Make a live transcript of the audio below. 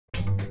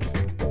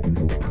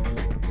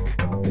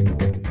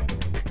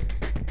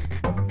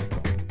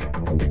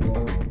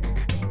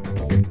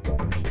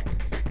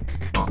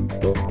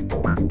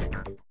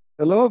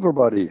Hello,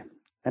 everybody,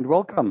 and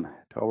welcome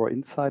to our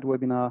Inside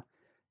webinar.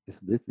 Is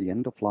this the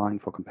end of line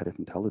for competitive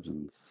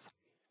intelligence?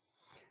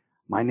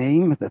 My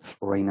name, that's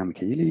Raina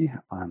Micheli.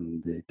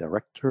 I'm the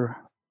director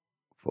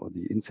for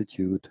the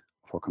Institute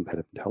for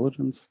Competitive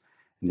Intelligence,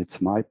 and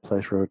it's my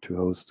pleasure to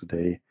host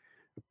today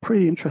a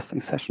pretty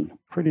interesting session,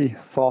 pretty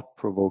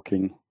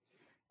thought-provoking,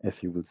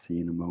 as you will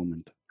see in a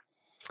moment.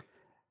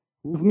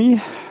 With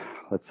me,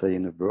 let's say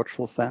in a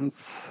virtual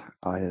sense,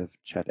 I have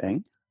Chad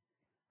Eng.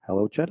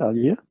 Hello, Chad, are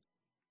you here?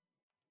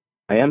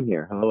 I am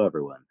here. Hello,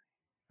 everyone.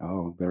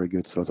 Oh, very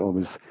good. So it's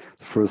always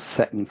the first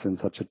sentence in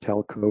such a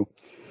telco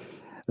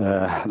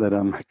that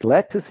I'm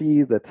glad to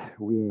see that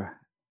we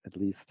at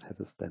least have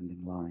a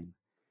standing line.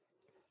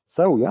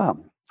 So yeah,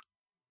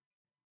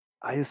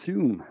 I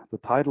assume the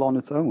title on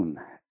its own,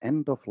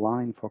 End of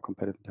Line for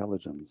Competitive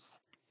Intelligence,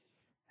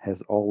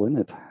 has all in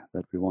it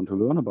that we want to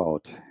learn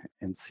about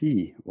and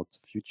see what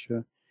the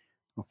future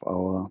of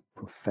our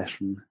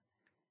profession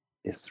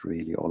is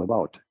really all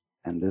about.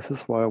 And this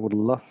is why I would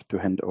love to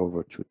hand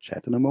over to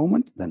Chad in a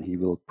moment. Then he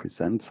will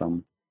present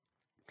some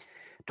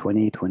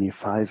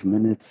 20-25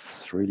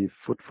 minutes, really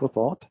food for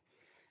thought.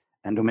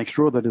 And to make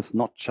sure that it's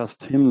not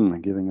just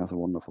him giving us a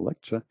wonderful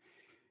lecture,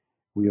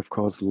 we of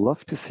course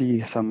love to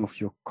see some of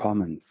your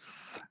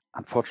comments.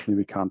 Unfortunately,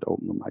 we can't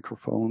open the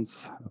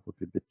microphones. That would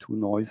be a bit too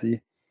noisy.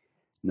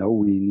 No,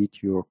 we need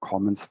your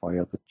comments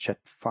via the chat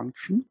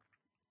function.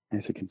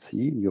 As you can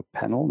see in your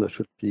panel, there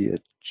should be a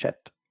chat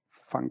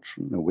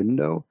function, a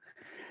window,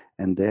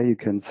 and there you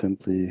can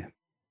simply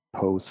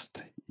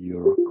post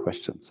your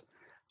questions.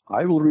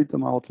 I will read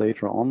them out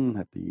later on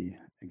at the,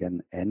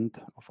 again,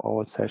 end of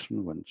our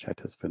session when Chad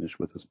has finished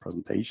with his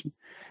presentation.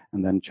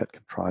 And then Chad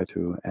can try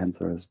to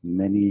answer as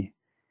many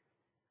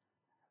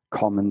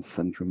comments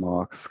and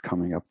remarks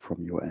coming up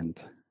from your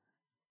end.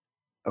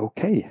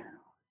 Okay,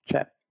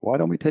 Chad, why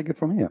don't we take it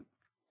from here?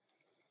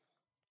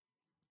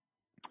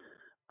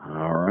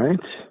 All right.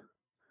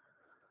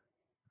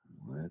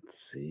 Let's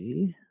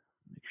see.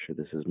 Make sure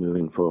this is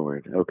moving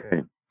forward.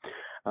 Okay.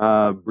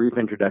 Brief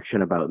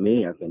introduction about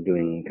me. I've been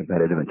doing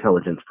competitive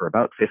intelligence for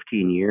about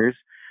 15 years.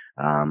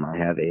 I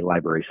have a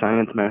library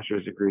science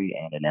master's degree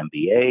and an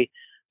MBA.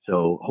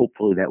 So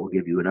hopefully that will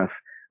give you enough,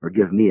 or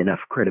give me enough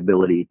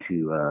credibility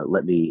to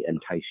let me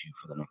entice you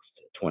for the next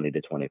 20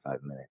 to 25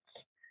 minutes.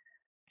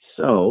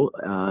 So,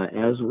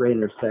 as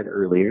Rainer said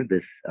earlier,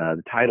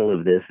 the title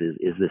of this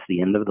is this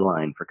the end of the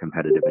line for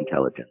competitive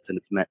intelligence? And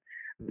it's meant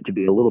to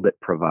be a little bit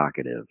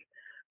provocative.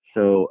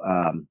 So,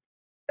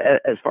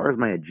 as far as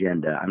my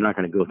agenda, I'm not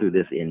going to go through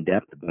this in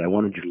depth, but I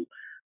wanted you to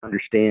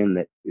understand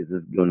that this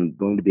is going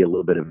to be a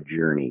little bit of a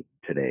journey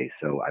today.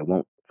 So I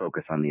won't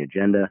focus on the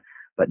agenda,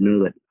 but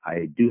know that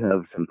I do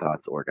have some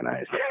thoughts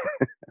organized.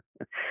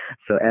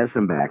 So as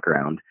some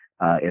background,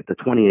 at the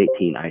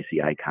 2018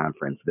 ICI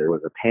conference, there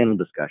was a panel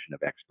discussion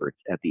of experts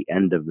at the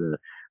end of the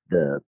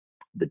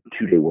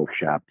 2-day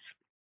workshops,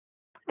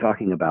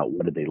 talking about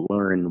what did they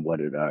learn, what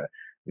did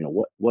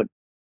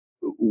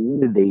what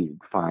did they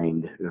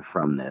find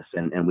from this,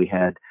 and we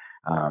had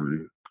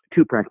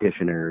two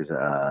practitioners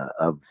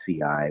of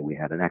CI. We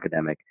had an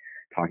academic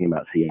talking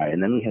about CI,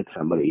 and then we had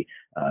somebody,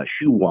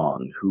 Shu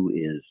Wang, who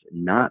is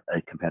not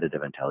a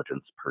competitive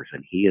intelligence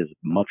person. He is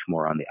much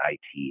more on the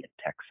IT and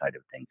tech side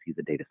of things. He's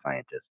a data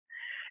scientist,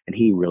 and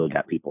he really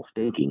got people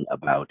thinking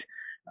about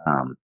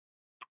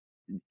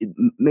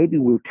maybe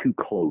we're too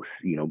close.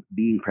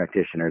 Being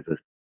practitioners of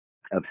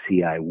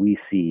CI, we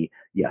see,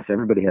 yes,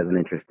 everybody has an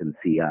interest in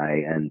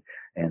CI, and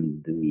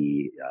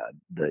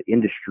the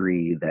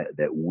industry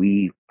that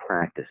we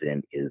practice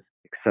in is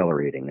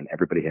accelerating, and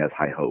everybody has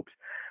high hopes.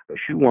 But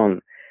Shu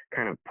Wang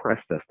kind of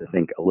pressed us to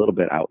think a little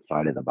bit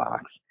outside of the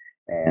box,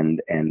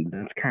 and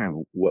that's kind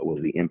of what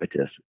was the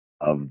impetus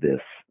of this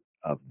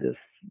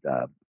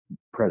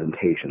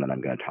presentation that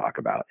I'm going to talk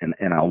about. And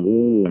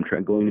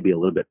I'm going to be a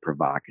little bit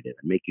provocative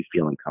and make you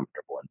feel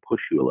uncomfortable and push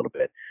you a little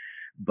bit,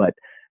 but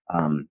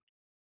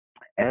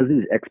as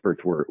these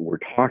experts were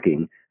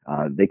talking,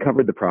 they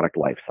covered the product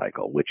life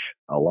cycle, which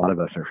a lot of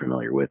us are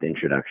familiar with: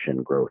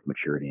 introduction, growth,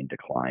 maturity, and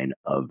decline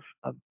of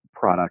a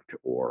product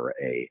or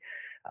a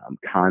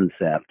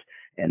concept.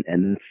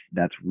 And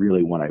that's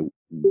really what I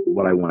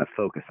want to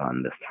focus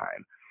on this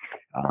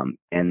time.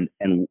 And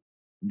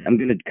I'm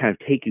going to kind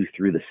of take you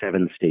through the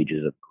 7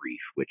 stages of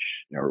grief, which,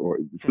 or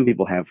some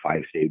people have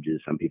 5 stages,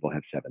 some people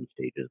have 7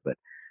 stages, but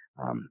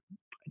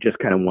just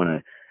kind of want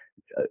to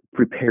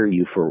prepare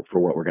you for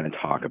what we're going to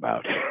talk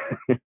about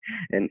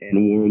and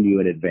warn you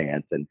in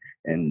advance.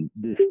 And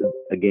this,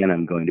 again,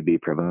 I'm going to be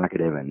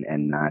provocative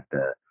and not,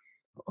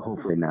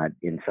 hopefully not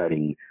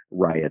inciting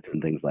riots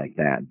and things like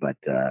that. But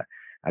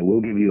I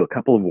will give you a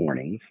couple of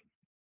warnings.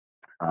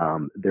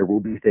 There will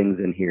be things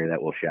in here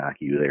that will shock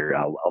you.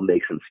 I'll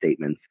make some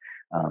statements.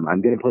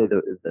 I'm going to play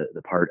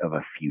the part of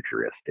a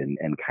futurist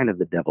and kind of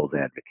the devil's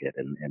advocate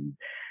and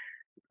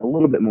a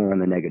little bit more on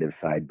the negative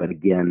side, but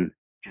again,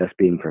 just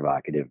being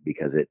provocative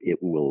because it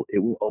will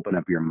open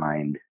up your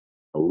mind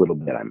a little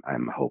bit.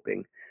 I'm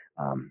hoping.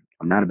 I'm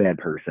not a bad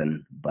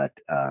person, but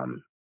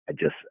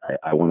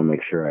I want to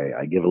make sure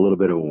I give a little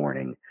bit of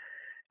warning.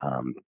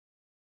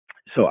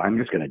 So I'm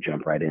just going to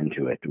jump right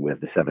into it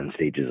with the 7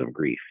 stages of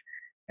grief.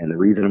 And the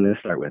reason I'm going to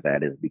start with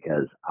that is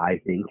because I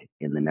think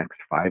in the next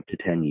 5 to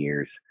 10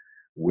 years,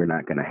 we're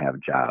not going to have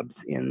jobs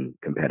in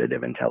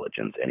competitive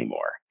intelligence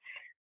anymore.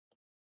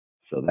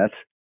 So that's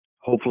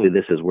hopefully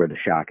this is where the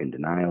shock and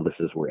denial, this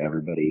is where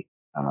everybody,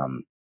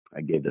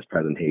 I gave this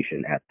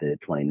presentation at the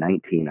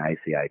 2019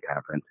 ICI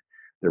conference.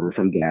 There were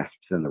some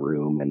gasps in the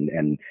room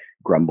and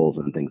grumbles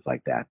and things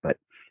like that, but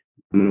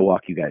I'm going to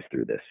walk you guys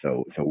through this.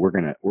 So we're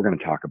going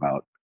to talk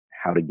about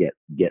how to get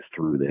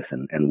through this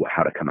and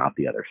how to come out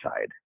the other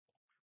side.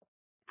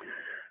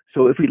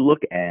 So if we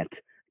look at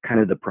kind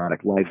of the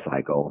product life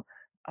cycle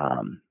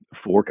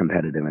for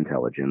competitive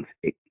intelligence,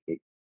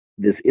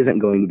 this isn't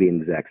going to be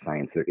an exact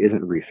science. There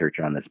isn't research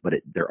on this, but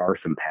there are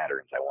some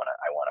patterns I want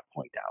to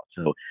point out.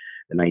 So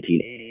the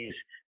 1980s,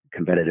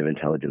 competitive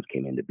intelligence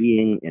came into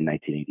being. In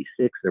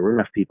 1986, there were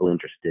enough people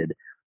interested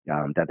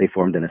that they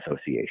formed an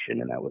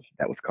association, and that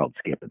was called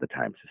SCIP at the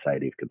time,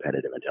 Society of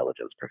Competitive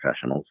Intelligence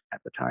Professionals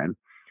at the time.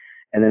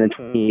 And then in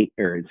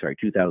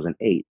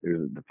 2008,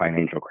 there's the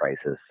financial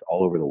crisis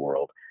all over the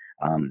world.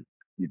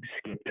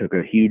 SCIP took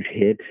a huge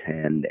hit,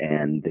 and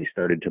they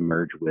started to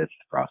merge with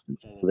Frost and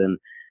Sullivan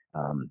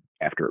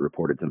after it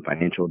reported some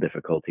financial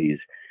difficulties.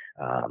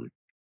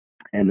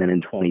 And then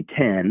in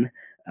 2010,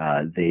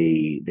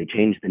 they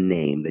changed the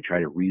name. They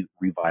tried to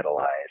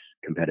revitalize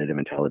competitive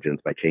intelligence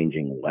by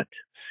changing what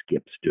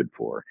SCIP stood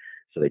for.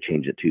 So they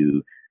changed it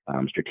to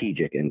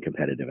Strategic and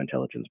Competitive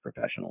Intelligence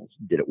Professionals.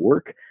 Did it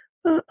work?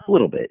 A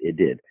little bit. It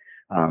did.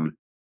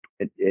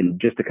 And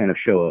just to kind of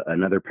show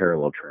another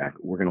parallel track,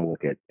 we're going to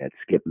look at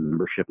SCIP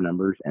membership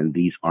numbers, and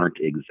these aren't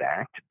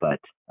exact, but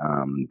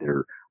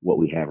they're what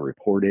we have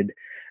reported.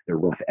 They're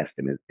rough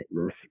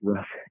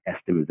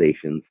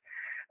estimations.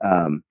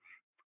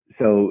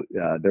 So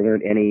there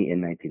weren't any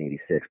in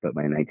 1986, but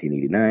by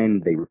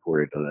 1989, they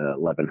reported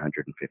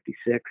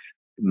 1,156.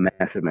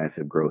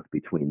 Massive growth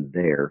between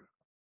there.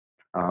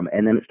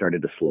 And then it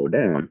started to slow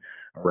down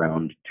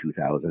around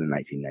 2000 and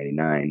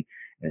 1999.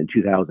 And in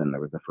 2000,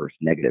 there was the first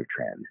negative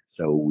trend.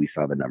 So we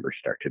saw the numbers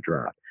start to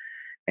drop.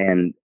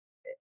 And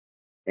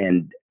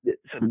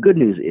so the good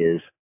news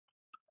is,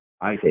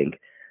 I think,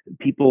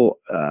 people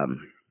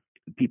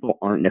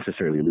aren't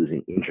necessarily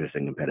losing interest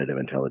in competitive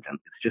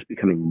intelligence. It's just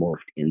becoming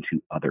morphed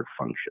into other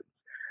functions.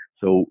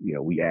 So,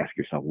 we ask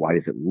yourself, why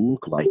does it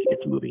look like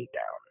it's moving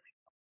down?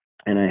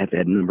 And I have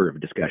had a number of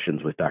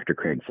discussions with Dr.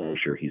 Craig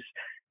Fleischer. He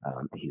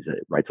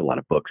writes a lot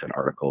of books and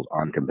articles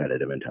on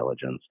competitive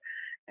intelligence,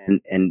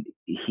 and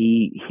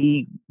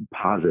he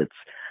posits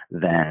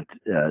that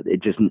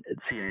it just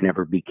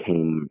never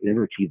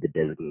achieved the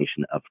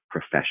designation of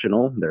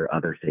professional. There are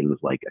other things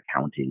like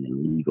accounting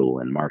and legal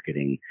and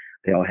marketing.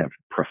 They all have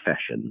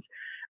professions.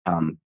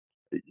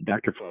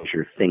 Dr.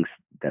 Fleischer thinks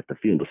that the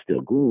field is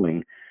still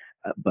growing,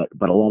 but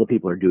a lot of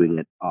people are doing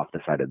it off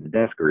the side of the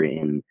desk or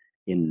in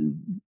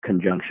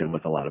conjunction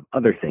with a lot of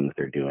other things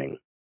they're doing.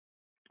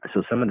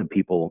 So some of the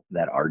people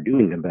that are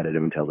doing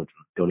competitive intelligence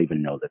don't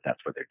even know that that's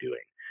what they're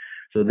doing.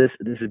 So this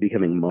is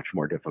becoming much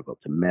more difficult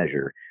to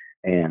measure.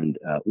 And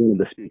one of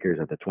the speakers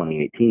at the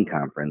 2018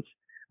 conference,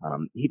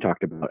 he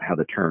talked about how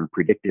the term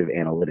predictive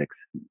analytics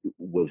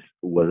was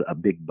a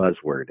big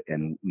buzzword,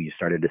 and we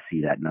started to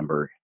see the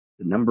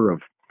number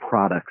of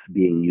products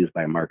being used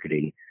by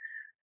marketing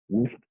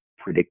with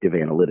predictive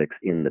analytics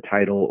in the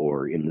title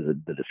or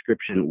in the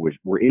description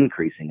were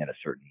increasing at a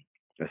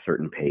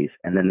certain pace,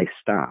 and then they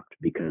stopped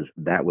because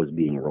that was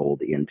being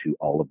rolled into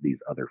all of these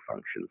other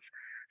functions.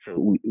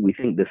 So we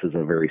think this is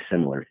a very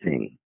similar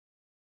thing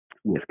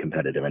with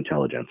competitive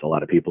intelligence. A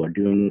lot of people are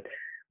doing it.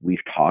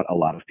 We've taught a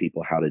lot of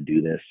people how to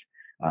do this.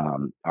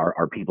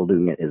 Are people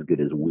doing it as good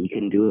as we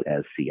can do it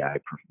as CI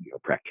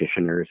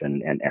practitioners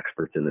and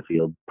experts in the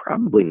field?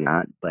 Probably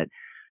not, but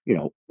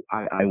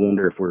I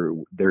wonder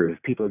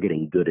if people are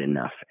getting good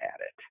enough at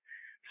it.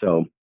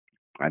 So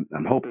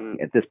I'm hoping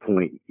at this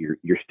point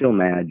you're still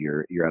mad,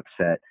 you're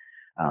upset.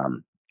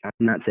 I'm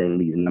not saying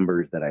these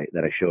numbers that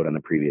I showed on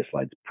the previous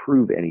slides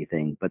prove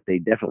anything, but they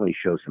definitely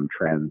show some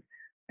trends,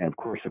 and of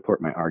course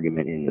support my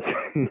argument in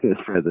this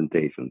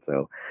presentation.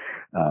 So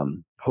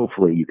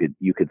hopefully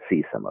you could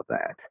see some of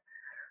that.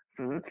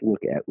 So let's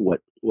look at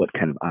what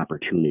kind of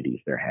opportunities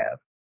there have.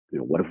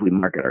 What if we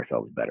market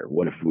ourselves better?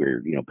 What if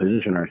we're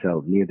position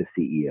ourselves near the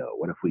CEO?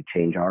 What if we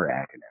change our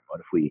acronym?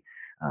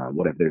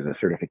 What if there's a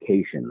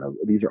certification?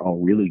 These are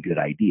all really good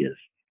ideas.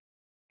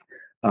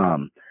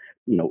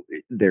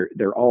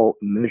 They're all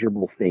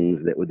measurable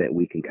things that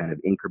we can kind of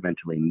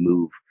incrementally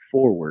move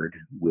forward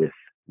with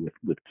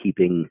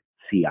keeping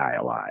CI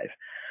alive.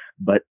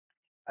 But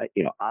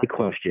I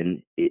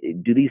question,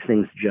 do these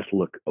things just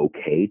look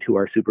okay to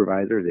our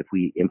supervisors? If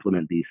we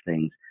implement these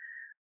things,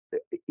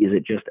 is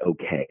it just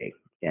okay?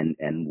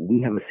 And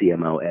we have a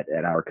CMO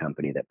at our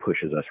company that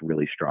pushes us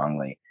really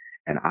strongly.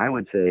 And I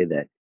would say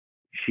that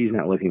she's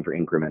not looking for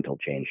incremental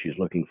change. She's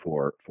looking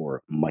for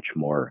much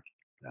more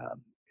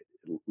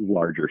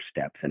larger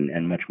steps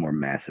and much more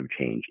massive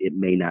change. It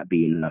may not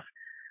be enough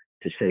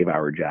to save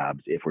our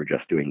jobs if we're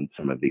just doing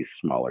some of these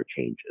smaller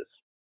changes.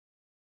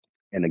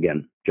 And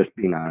again, just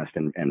being honest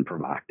and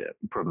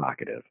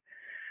provocative.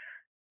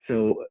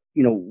 So,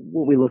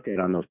 what we looked at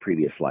on those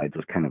previous slides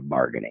was kind of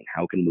bargaining.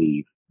 How can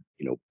we,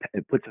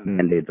 put some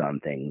band-aids on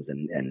things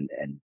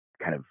and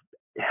kind of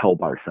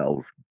help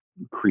ourselves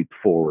creep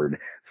forward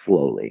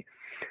slowly.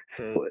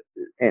 So,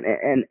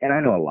 and I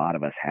know a lot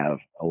of us have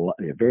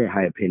a very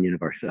high opinion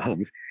of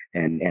ourselves,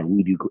 and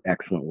we do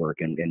excellent work,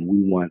 and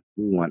we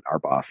want our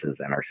bosses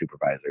and our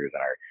supervisors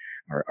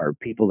and our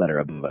people that are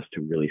above us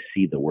to really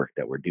see the work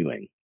that we're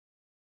doing.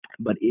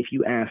 But if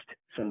you asked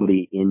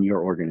somebody in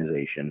your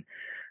organization,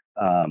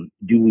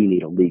 do we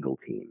need a legal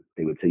team?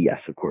 They would say, yes,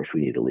 of course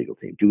we need a legal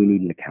team. Do we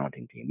need an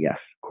accounting team? Yes,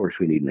 of course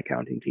we need an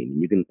accounting team.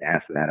 And you can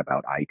ask that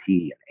about IT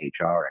and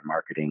HR and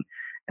marketing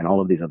and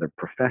all of these other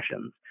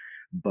professions.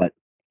 But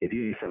if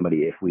you ask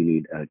somebody if we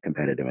need a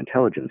competitive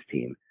intelligence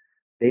team,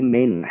 they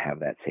may not have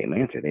that same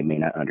answer. They may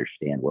not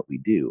understand what we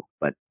do.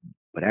 But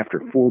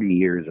after 40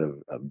 years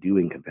of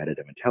doing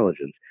competitive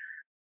intelligence,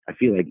 I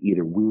feel like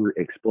either we're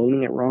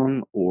explaining it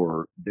wrong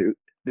or they're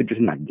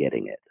just not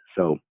getting it.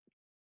 So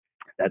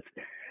that's,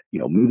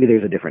 maybe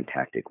there's a different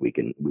tactic we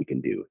can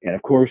do. And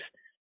of course,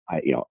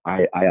 I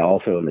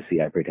also am a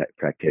CI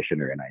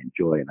practitioner, and I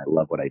enjoy and I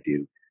love what I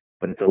do,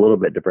 but it's a little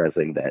bit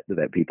depressing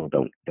that people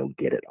don't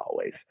get it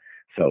always.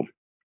 So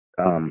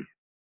I'm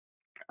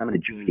going to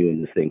join you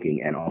in this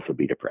thinking and also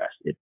be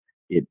depressed.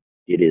 It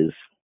is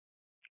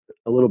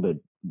a little bit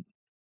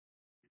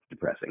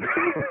depressing.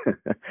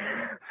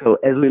 So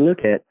as we look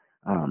at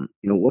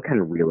what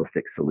kind of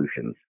realistic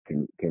solutions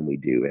can we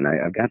do? And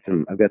I've got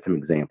some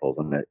examples.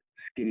 I'm going to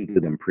skim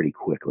through them pretty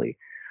quickly.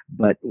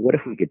 But what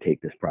if we could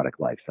take this product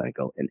life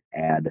cycle and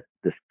add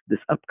this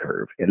up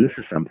curve? And this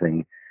is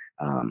something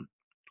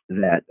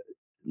that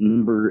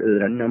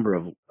a number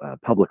of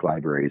public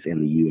libraries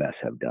in the U.S.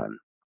 have done.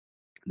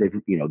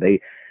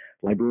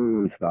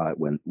 Librarians thought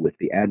with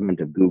the advent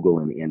of Google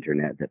and the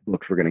internet that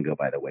books were going to go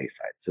by the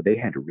wayside. So they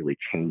had to really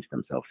change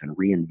themselves and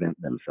reinvent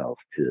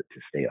themselves to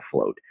stay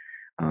afloat.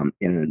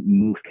 In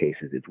most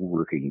cases, it's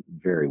working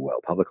very well.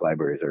 Public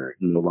libraries are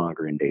no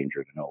longer in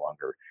danger. They're no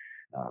longer,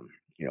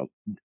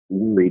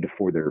 worried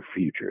for their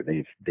future.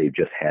 They've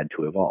just had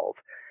to evolve.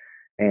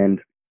 And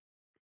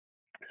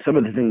some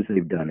of the things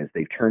they've done is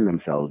they've turned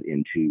themselves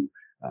into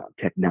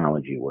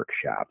technology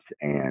workshops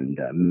and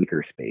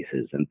maker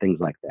spaces and things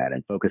like that,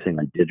 and focusing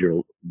on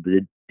digital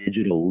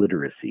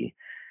literacy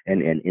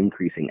and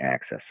increasing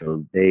access.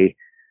 So they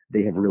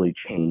have really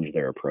changed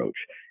their approach.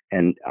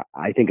 And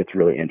I think it's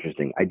really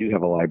interesting. I do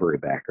have a library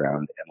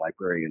background, and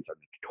librarians are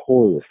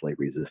notoriously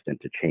resistant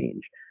to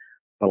change.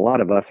 But a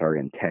lot of us are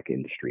in tech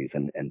industries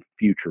and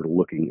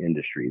future-looking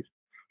industries,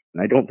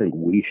 and I don't think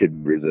we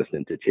should be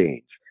resistant to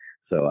change.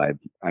 So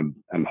I'm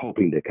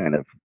hoping to kind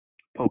of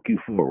poke you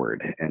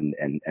forward and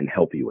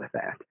help you with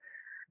that.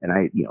 And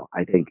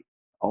I think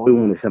all we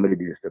want is somebody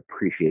to just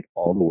appreciate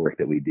all the work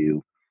that we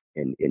do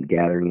in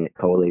gathering it,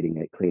 collating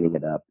it, cleaning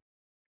it up,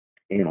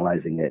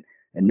 analyzing it,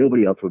 and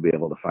nobody else would be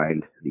able to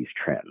find these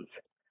trends.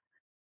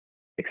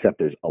 Except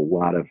there's a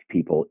lot of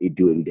people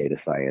doing data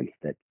science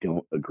that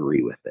don't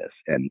agree with this.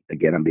 And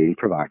again, I'm being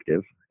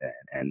provocative,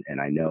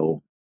 and I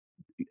know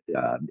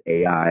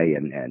AI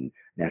and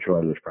natural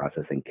language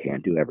processing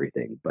can't do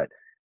everything. But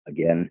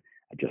again,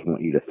 I just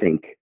want you to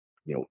think,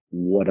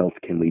 what else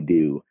can we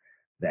do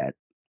that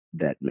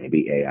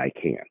maybe AI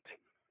can't?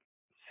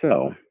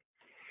 So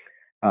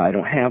I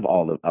don't have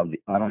all of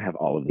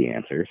the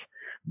answers,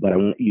 but I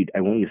want you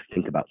to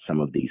think about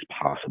some of these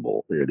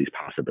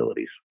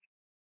possibilities.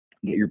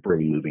 Get your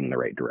brain moving in the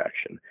right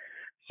direction.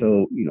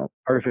 So,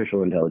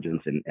 artificial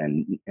intelligence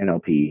and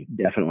NLP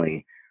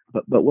definitely,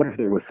 but what if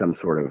there was some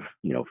sort of,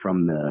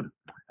 from the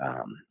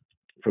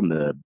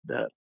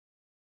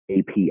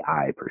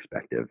API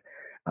perspective,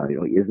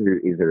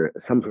 is there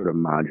some sort of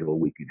module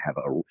we could have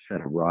a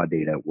set of raw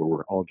data where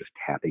we're all just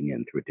tapping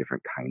in through a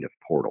different kind of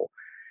portal,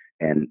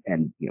 and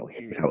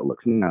here's how it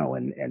looks now,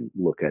 and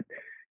look at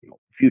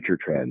future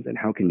trends, and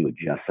how can you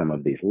adjust some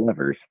of these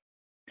levers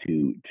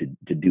to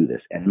do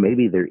this. And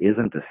maybe there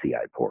isn't a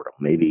CI portal.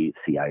 Maybe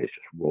CI is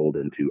just rolled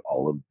into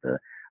all of the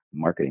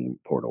marketing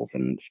portals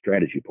and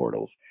strategy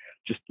portals.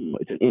 Just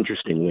it's an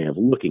interesting way of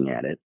looking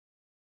at it.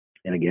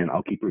 And again,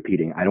 I'll keep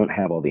repeating, I don't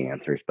have all the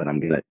answers, but I'm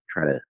going to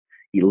try to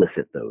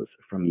elicit those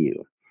from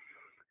you.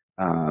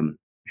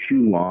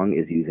 Shu Long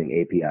is using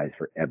APIs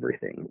for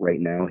everything. Right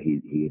now,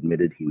 he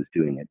admitted he was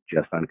doing it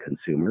just on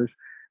consumers,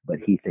 but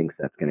he thinks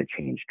that's going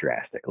to change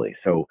drastically.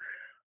 So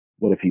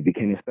what if you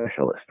became a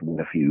specialist?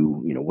 What if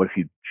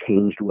you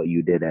changed what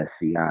you did as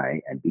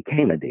CI and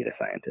became a data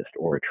scientist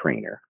or a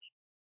trainer?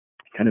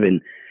 Kind of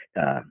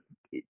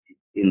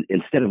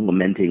instead of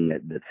lamenting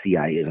that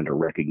CI isn't a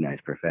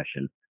recognized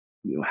profession,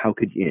 how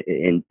could you?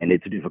 And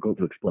it's difficult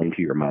to explain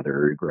to your mother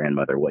or your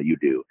grandmother what you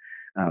do.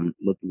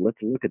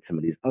 Let's look at some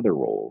of these other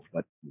roles.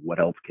 What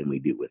else can we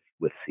do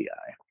with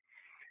CI?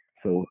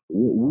 So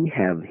what we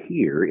have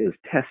here is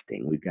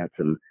testing. We've got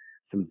some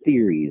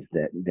theories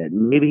that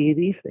maybe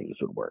these things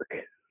would work.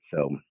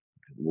 So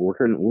we're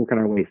working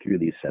our way through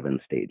these 7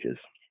 stages.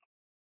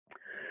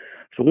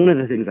 So one of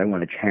the things I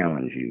want to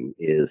challenge you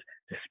is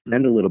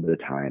spend a little bit of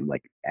time,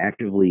 like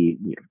actively,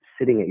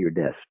 sitting at your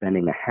desk,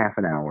 spending a half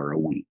an hour a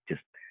week,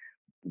 just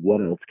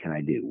what else can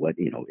I do? What,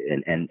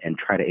 and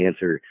try to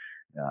answer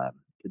uh,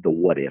 the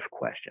what if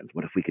questions.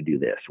 What if we could do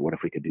this? What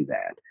if we could do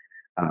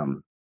that?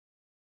 Um,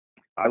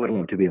 I would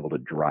love to be able to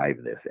drive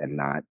this and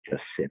not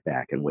just sit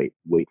back and wait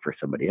for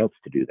somebody else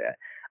to do that.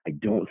 I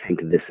don't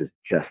think this is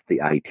just the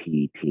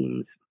IT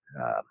team's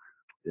uh,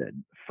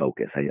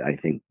 focus. I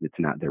think it's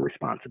not their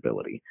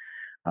responsibility.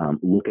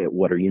 Look at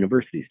what are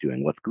universities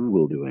doing, what's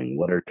Google doing,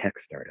 what are tech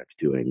startups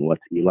doing,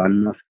 what's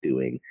Elon Musk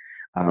doing.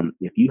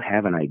 If you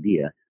have an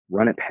idea,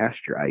 run it past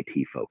your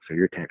IT folks or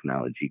your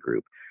technology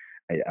group.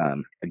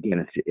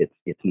 Again,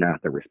 it's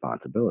not their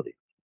responsibility.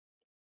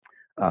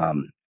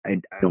 I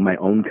know my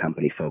own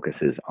company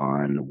focuses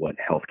on what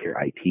healthcare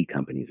IT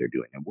companies are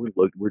doing, and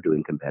we're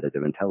doing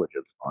competitive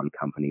intelligence on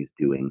companies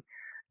doing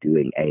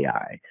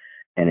AI,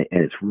 and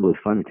it's really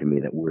fun to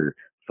me that we're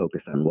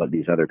focused on what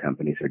these other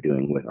companies are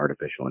doing with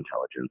artificial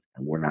intelligence,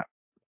 and we're not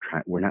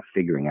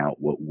figuring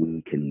out what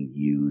we can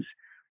use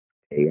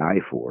AI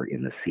for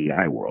in the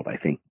CI world. I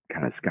think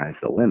kind of sky's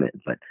the limit,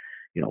 but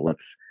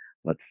let's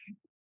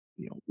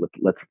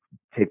let's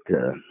take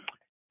the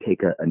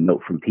take a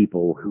note from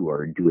people who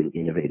are doing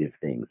innovative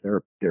things.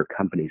 There are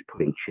companies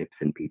putting chips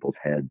in people's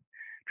heads,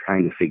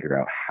 trying to figure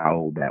out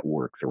how that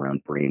works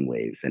around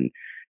brainwaves and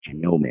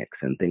genomics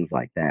and things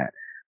like that.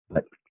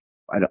 But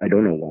I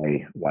don't know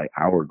why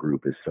our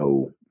group is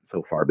so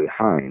far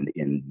behind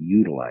in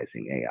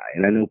utilizing AI.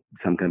 And I know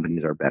some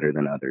companies are better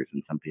than others,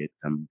 and some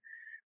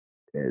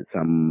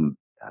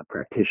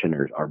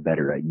practitioners are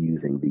better at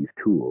using these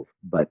tools.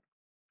 But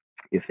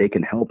if they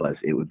can help us,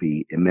 it would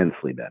be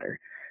immensely better.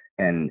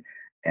 And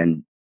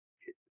and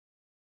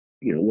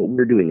what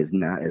we're doing is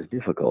not as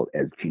difficult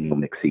as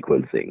genomic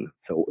sequencing.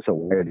 So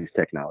why are these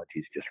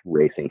technologies just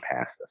racing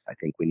past us? I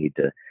think we need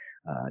to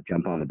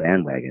jump on the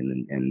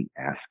bandwagon and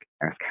ask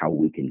how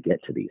we can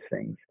get to these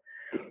things.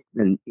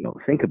 And don't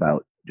think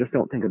about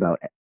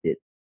it,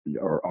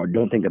 or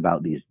don't think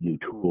about these new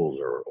tools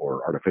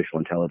or artificial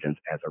intelligence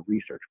as a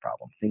research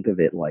problem. Think of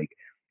it like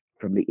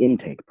from the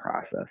intake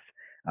process.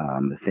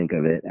 Think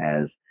of it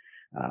as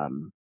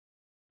um,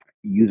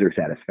 user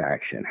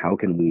satisfaction. How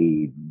can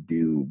we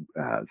do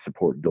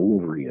support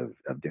delivery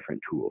of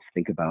different tools?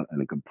 Think about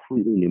a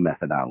completely new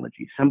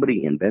methodology.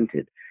 Somebody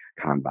invented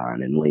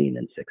Kanban and Lean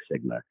and Six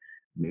Sigma.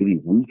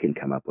 Maybe we can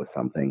come up with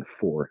something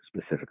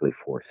specifically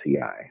for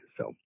CI.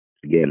 So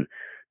again,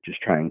 just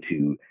trying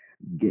to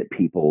get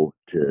people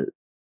to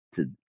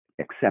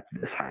accept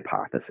this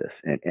hypothesis,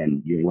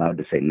 and you're allowed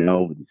to say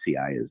no. The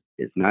CI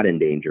is not in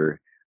danger,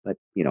 but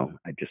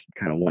I just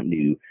kind of want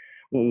you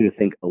to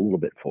think a little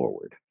bit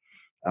forward.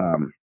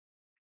 Um,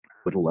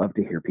 would love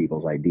to hear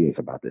people's ideas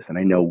about this. And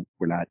I know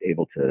we're not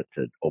able to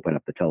open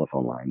up the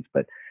telephone lines,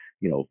 but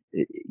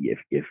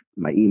if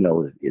my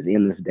email is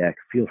in this deck,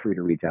 feel free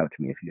to reach out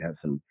to me if you have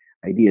some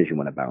ideas you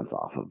want to bounce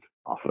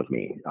off of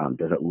me.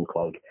 Does it look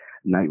like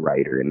Knight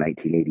Rider in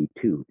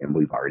 1982, and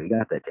we've already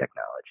got that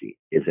technology?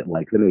 Is it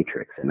like The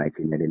Matrix in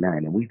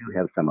 1999, and we do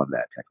have some of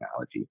that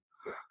technology?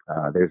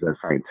 There's a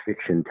science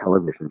fiction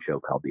television show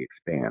called The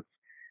Expanse,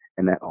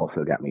 and that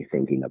also got me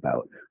thinking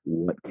about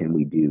what can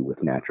we do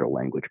with natural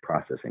language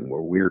processing,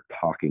 where we're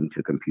talking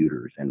to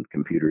computers and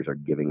computers are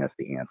giving us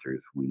the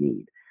answers we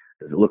need.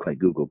 Does it look like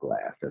Google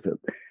Glass? Does it,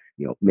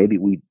 maybe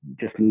we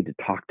just need to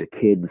talk to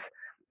kids,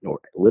 or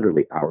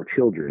literally our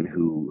children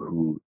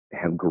who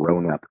have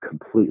grown up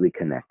completely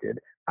connected.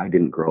 I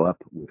didn't grow up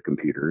with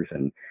computers,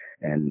 and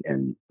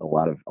a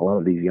lot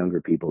of these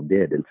younger people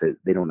did, and so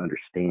they don't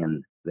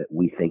understand that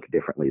we think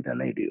differently than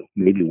they do.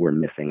 Maybe we're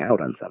missing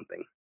out on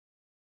something.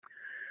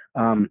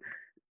 Um,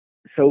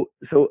 so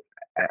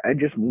I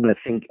just want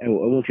to think. I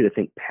want you to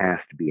think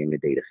past being a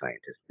data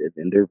scientist,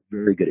 and they're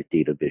very good at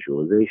data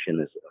visualization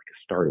as like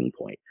a starting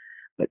point.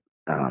 But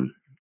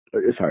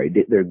sorry,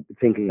 they're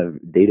thinking of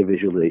data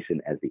visualization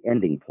as the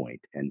ending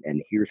point, and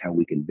here's how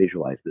we can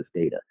visualize this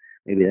data.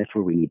 Maybe that's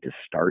where we need to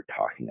start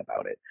talking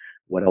about it.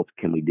 What else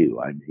can we do?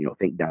 I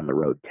think down the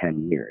road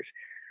 10 years.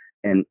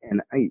 And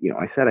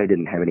I said I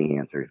didn't have any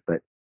answers,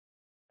 but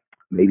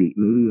maybe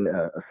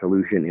a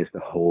solution is to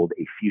hold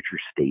a future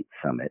state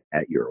summit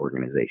at your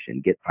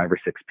organization. Get 5 or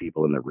 6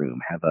 people in the room.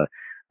 Have a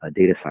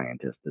data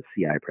scientist, a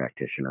CI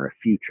practitioner, a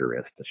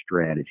futurist, a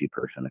strategy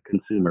person, a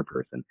consumer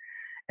person,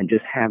 and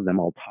just have them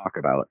all talk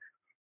about,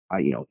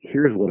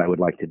 here's what I would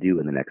like to do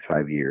in the next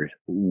 5 years.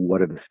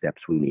 What are the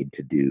steps we need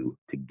to do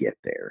to get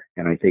there?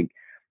 And I think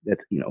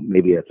that's,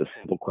 maybe that's a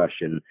simple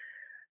question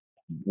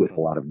with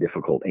a lot of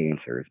difficult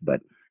answers,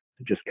 but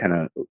just kind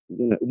of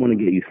want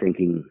to get you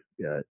thinking,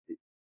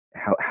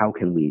 how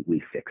can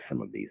we fix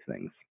some of these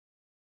things?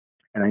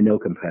 And I know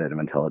competitive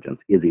intelligence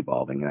is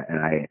evolving, and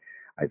I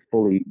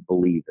fully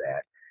believe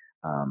that.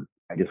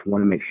 I just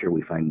want to make sure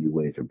we find new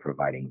ways of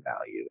providing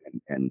value,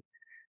 and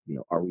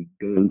are we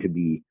going to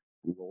be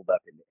rolled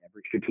up into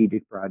every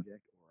strategic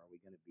project, or are we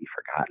going to be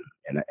forgotten?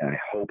 And I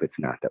hope it's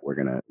not that we're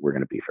gonna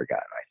be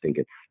forgotten.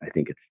 I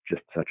think it's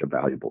just such a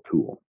valuable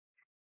tool.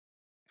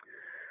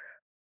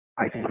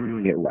 I think we're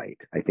doing it right.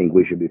 I think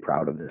we should be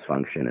proud of this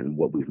function and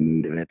what we've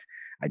made of it.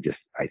 I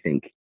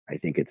think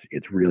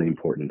it's really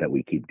important that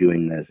we keep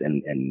doing this,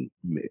 and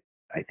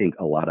I think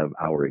a lot of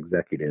our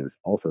executives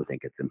also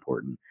think it's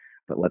important.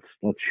 But let's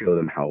show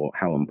them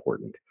how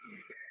important.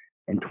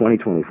 And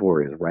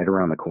 2024 is right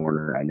around the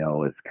corner. I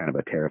know it's kind of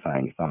a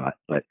terrifying thought,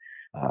 but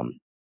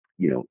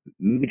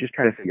maybe just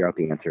try to figure out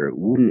the answer.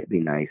 Wouldn't it be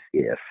nice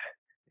if,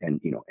 and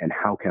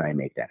how can I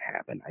make that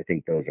happen? I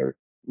think those are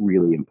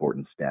really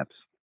important steps.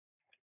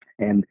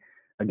 And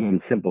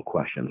again, simple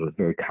questions with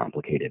very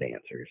complicated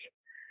answers.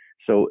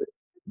 So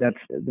I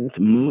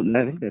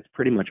think that's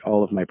pretty much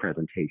all of my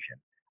presentation.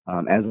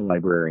 As a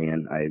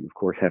librarian, I of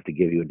course have to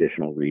give you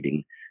additional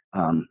reading.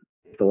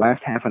 If the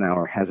last half an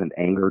hour hasn't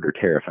angered or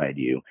terrified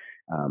you,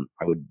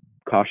 I would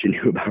caution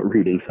you about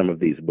reading some of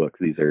these books.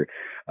 These are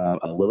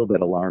a little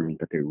bit alarming,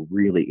 but they're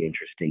really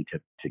interesting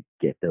to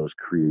get those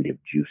creative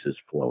juices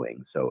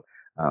flowing. So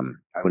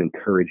I would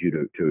encourage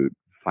you to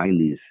find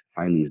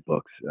these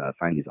books,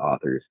 find these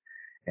authors,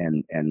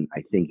 and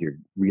I think you're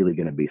really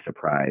going to be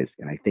surprised.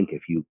 And I think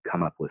if you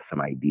come up with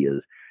some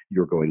ideas,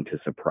 you're going to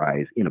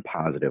surprise in a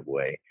positive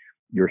way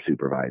your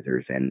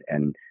supervisors, and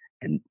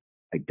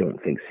I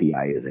don't think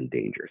CI is in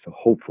danger. So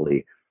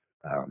hopefully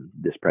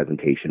this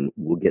presentation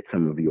will get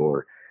some of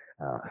your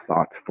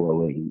thoughts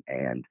flowing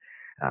and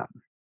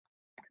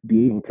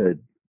be able to,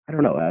 I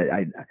don't know,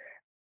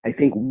 I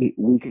think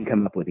we can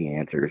come up with the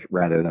answers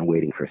rather than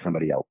waiting for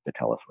somebody else to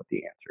tell us what the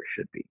answer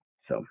should be.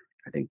 So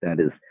I think that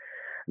is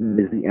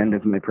the end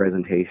of my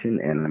presentation,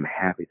 and I'm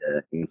happy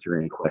to answer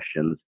any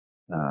questions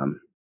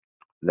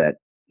that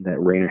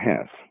Rainer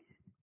has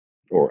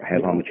or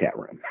has on the chat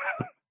room.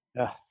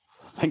 Yeah,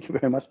 thank you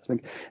very much. I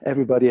think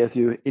everybody, as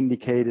you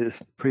indicated, is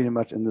pretty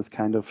much in this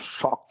kind of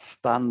shocked,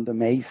 stunned,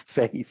 amazed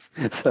phase.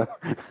 So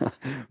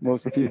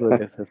most people, I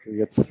guess, have to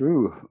get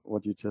through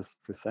what you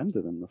just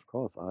presented. And of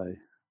course, I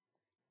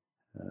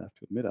have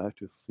to admit, I have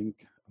to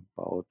think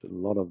about a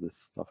lot of this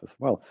stuff as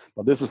well.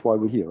 But this is why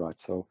we're here, right?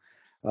 So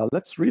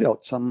let's read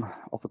out some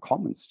of the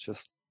comments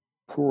just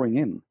pouring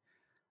in.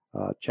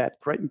 Chad,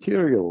 great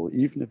material,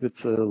 even if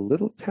it's a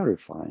little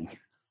terrifying.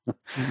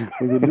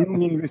 With a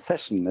looming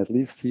recession, at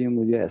least here in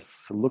the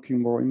US,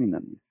 looking more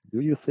imminent,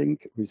 do you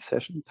think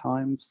recession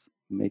times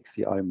make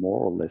CI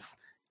more or less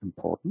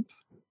important?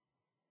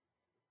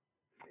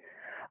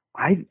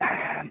 I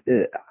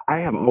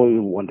have always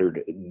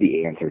wondered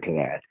the answer to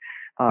that.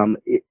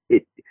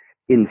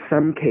 In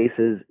some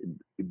cases,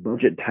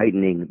 budget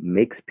tightening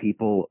makes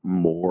people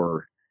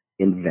more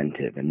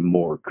inventive and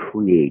more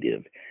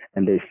creative,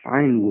 and they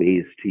find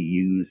ways to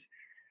use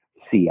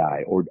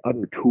CI or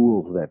other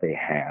tools that they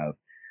have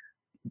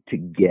to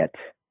get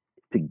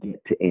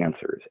to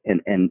answers,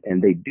 and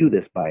they do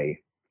this by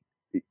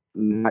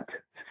not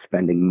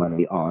spending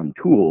money on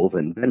tools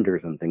and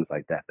vendors and things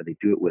like that, but they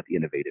do it with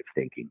innovative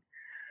thinking.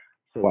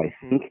 So I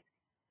think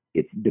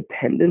it's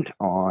dependent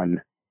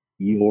on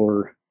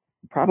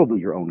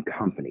probably your own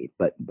company,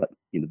 but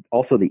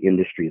also the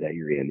industry that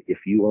you're in.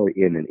 If you are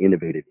in an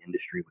innovative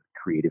industry with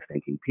creative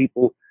thinking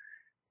people,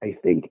 I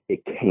think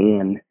it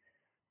can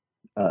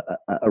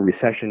a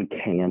recession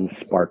can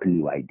spark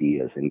new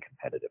ideas in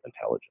competitive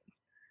intelligence.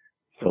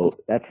 So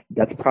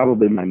that's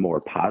probably my more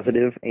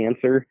positive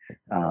answer.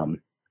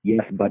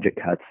 Yes, budget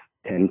cuts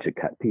tend to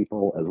cut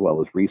people as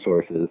well as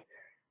resources.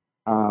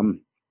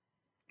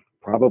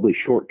 Probably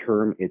short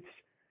term,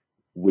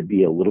 would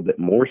be a little bit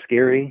more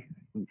scary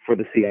for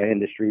the CI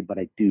industry, but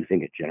I do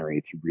think it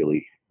generates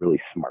really,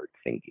 really smart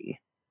thinking.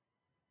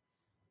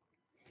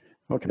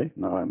 Okay,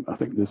 now I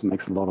think this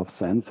makes a lot of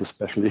sense,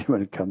 especially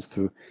when it comes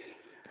to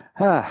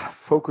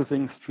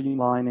focusing,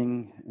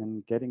 streamlining,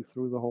 and getting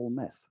through the whole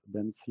mess.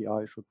 Then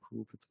CI should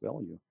prove its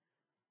value.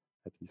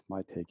 At least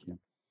my take here.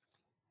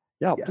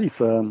 Yeah,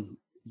 please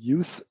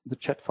use the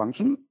chat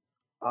function.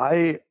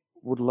 I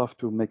would love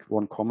to make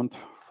one comment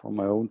from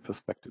my own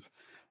perspective.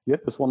 You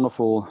had this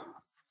wonderful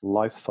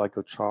life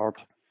cycle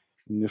chart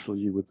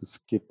initially with the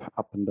skip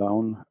up and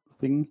down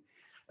thing.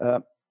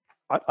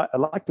 I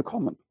like the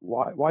comment.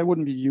 Why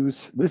wouldn't we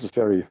use, this is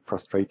very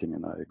frustrating,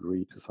 and I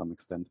agree to some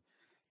extent,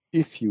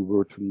 if you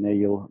were to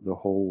nail the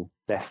whole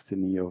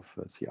destiny of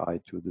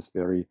CI to this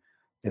very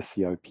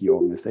SCIP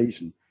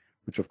organization,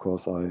 which of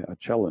course I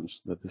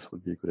challenged that this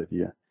would be a good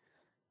idea,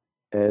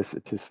 as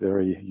it is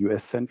very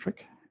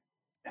US-centric,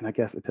 and I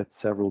guess it had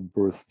several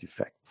birth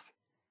defects,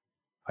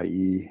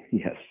 i.e.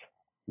 yes,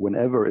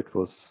 whenever it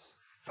was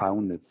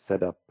founded,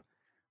 set up,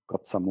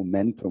 got some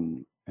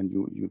momentum, and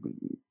you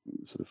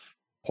sort of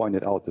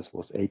pointed out this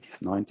was 80s,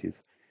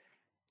 90s,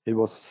 it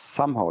was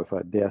somehow, if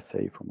I dare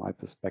say, from my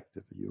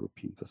perspective, a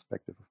European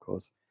perspective, of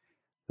course,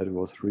 that it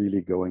was really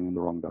going in the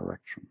wrong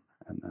direction.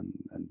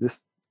 And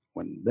this,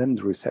 when then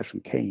the recession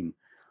came,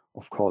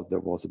 of course, there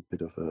was a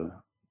bit of a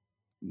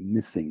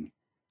missing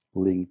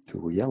link to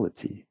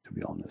reality, to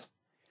be honest.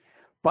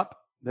 But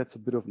that's a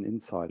bit of an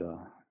insider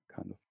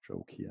kind of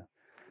joke here.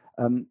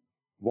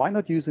 Why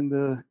not using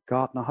the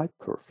Gartner hype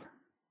curve?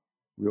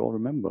 We all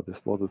remember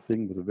this was a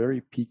thing with a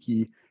very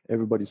peaky,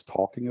 everybody's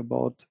talking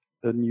about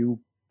a new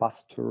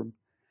buzz term,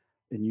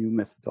 a new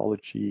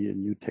methodology, a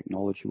new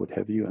technology, what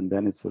have you, and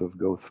then it sort of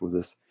goes through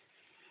this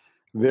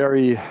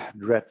very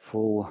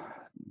dreadful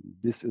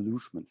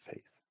disillusionment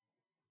phase,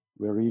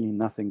 where really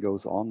nothing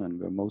goes on and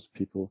where most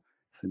people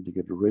simply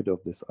get rid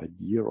of this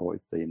idea, or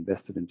if they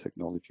invested in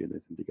technology, they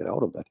simply get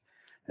out of that.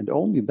 And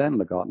only then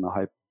the Gartner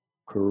hype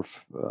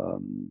curve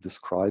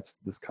describes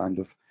this kind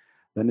of,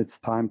 then it's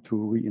time to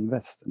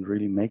reinvest and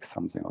really make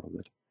something out of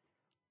it.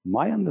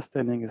 My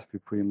understanding is we're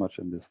pretty much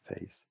in this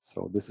phase.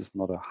 So this is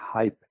not a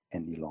hype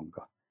any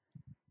longer.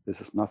 This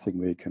is nothing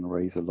where you can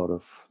raise a lot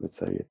of, let's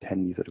say,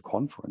 attendees at a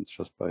conference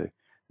just by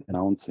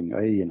announcing,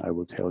 hey, and I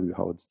will tell you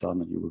how it's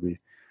done and you will be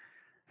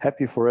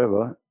happy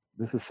forever.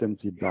 This is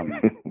simply done.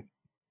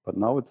 But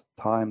now it's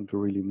time to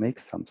really make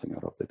something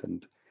out of it.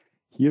 And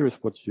here is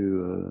what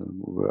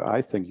where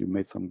I think you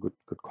made some good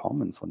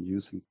comments on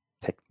using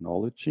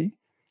technology,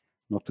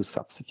 not to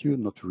substitute,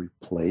 not to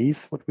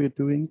replace what we're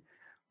doing,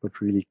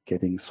 but really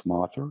getting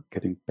smarter,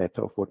 getting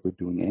better of what we're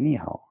doing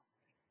anyhow.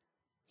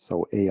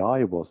 So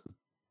AI was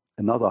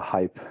another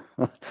hype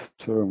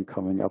term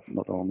coming up,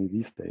 not only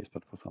these days,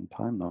 but for some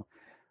time now.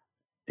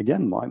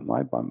 Again,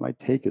 my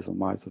take is, on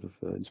my sort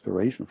of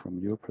inspiration from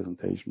your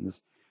presentation is,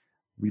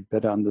 we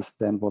better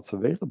understand what's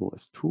available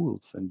as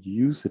tools and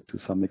use it to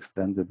some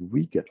extent, that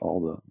we get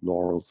all the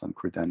laurels and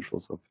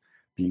credentials of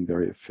being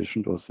very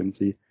efficient, or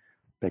simply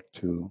back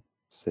to,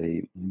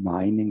 say,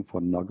 mining for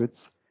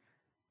nuggets,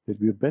 that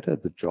we're better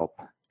at the job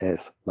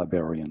as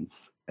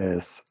librarians,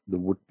 as the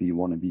would-be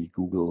wannabe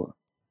Google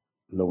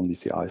lonely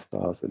CI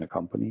stars in a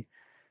company.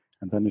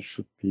 And then it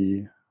should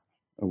be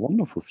a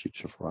wonderful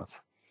future for us.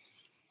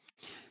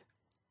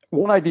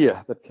 One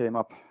idea that came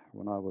up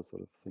when I was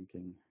sort of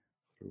thinking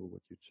through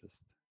what you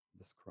just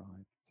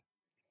described.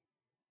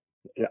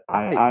 Yeah,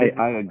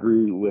 I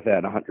agree with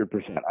that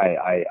 100%.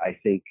 I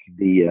think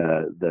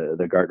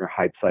the Gartner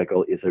hype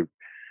cycle is a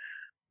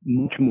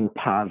much more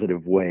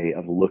positive way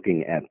of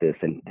looking at this,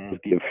 and does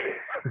give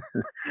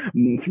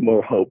much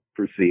more hope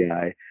for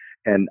CI.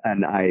 And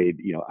I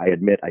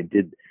admit I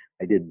did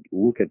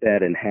look at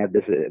that and had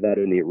that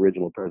in the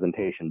original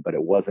presentation, but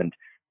it wasn't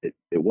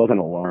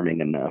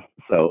alarming enough.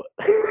 So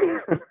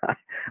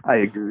I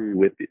agree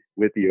with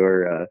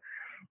your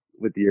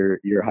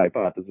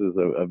hypothesis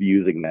of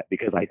using that,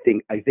 because I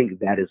think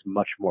that is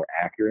much more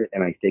accurate.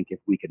 And I think if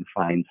we can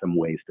find some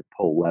ways to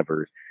pull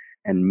levers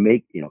and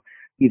make,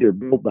 either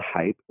build the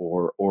hype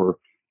or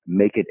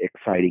make it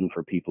exciting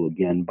for people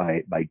again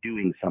by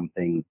doing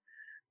something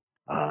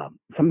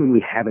we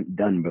haven't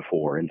done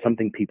before and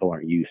something people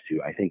aren't used to,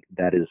 I think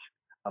that is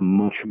a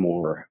much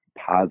more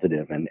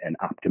positive and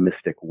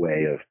optimistic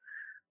way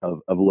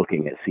of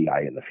looking at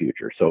CI in the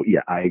future. So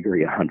yeah, I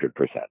agree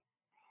 100%.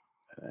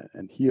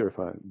 And here, if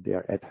I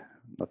dare add,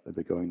 not that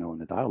we're going now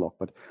in a dialogue,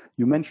 but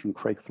you mentioned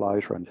Craig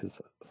Fleischer and his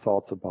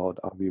thoughts about,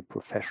 are we a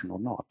profession or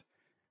not,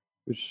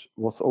 which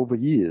was over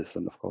years.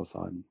 And of course,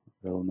 I'm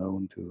well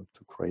known to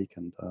Craig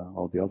and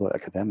all the other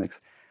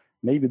academics.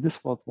 Maybe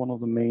this was one of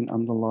the main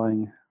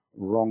underlying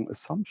wrong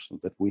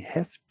assumptions, that we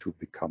have to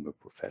become a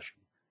profession.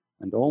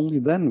 And only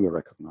then we're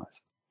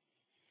recognized.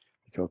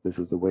 Because this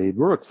is the way it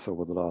works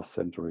over the last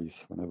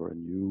centuries, whenever a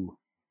new,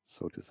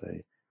 so to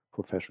say,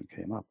 profession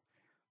came up.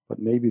 But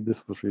maybe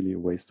this was really a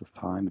waste of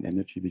time and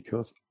energy,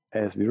 because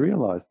as we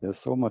realized, there's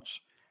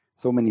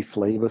so many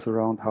flavors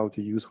around how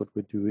to use what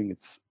we're doing.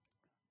 It's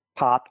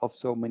part of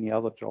so many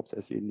other jobs,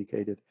 as you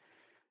indicated.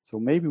 So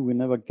maybe we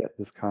never get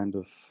this kind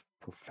of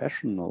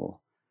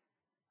professional,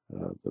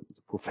 the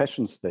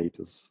profession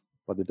status,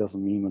 but it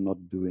doesn't mean we're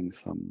not doing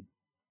some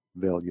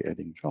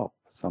value-adding job,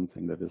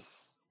 something that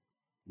is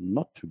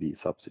not to be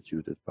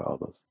substituted by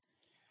others.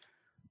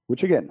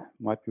 Which again,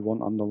 might be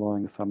one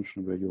underlying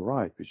assumption where you're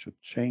right. We should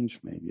change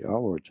maybe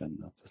our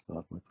agenda to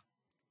start with.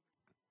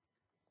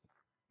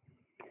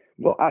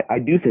 Well, I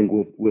do think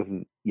with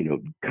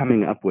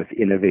coming up with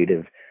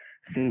innovative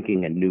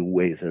thinking and new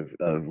ways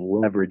of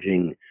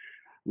leveraging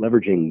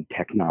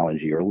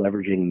technology or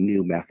leveraging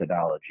new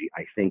methodology,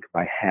 I think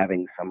by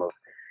having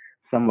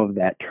some of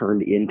that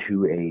turned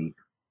into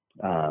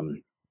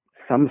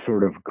some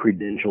sort of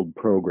credentialed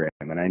program,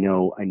 and I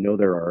know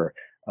there are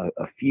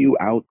a few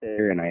out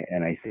there, and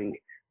I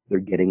think they're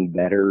getting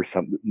better.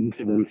 Most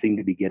of them seem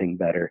to be getting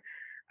better.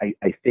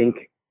 I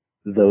think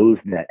those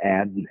that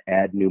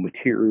add new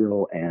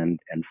material and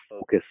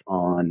focus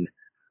on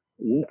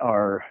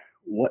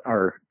what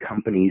are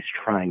companies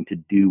trying to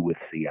do with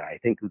CI. I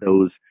think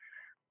those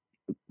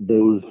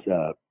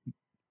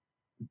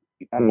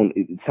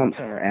some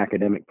are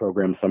academic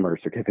programs, some are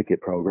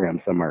certificate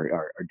programs, some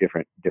are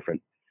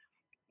different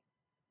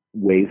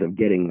ways of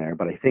getting there.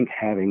 But I think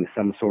having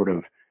some sort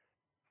of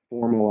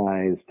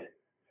formalized,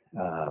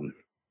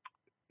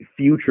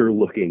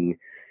 future-looking,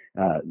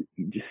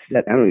 just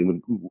set, I don't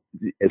even,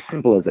 as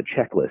simple as a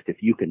checklist.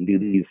 If you can do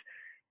these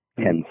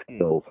 10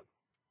 skills,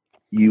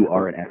 you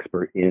are an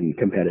expert in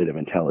competitive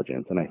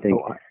intelligence. And I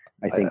think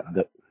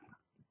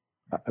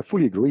I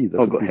fully agree.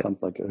 There should be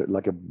something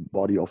like a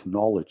body of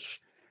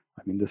knowledge.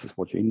 I mean, this is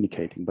what you're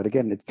indicating. But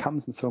again, it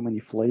comes in so many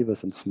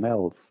flavors and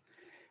smells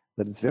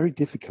that it's very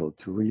difficult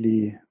to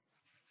really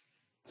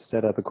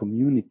set up a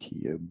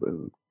community, a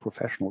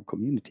professional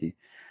community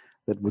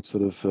that would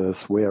sort of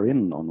swear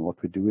in on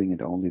what we're doing,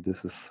 and only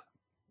this is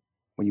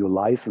when you're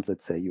licensed,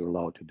 let's say, you're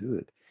allowed to do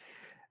it.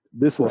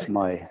 This was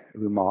my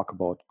remark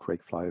about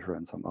Craig Fleischer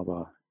and some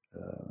other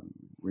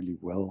really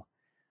well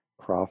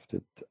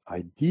crafted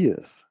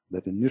ideas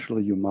that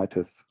initially you might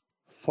have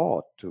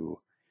thought to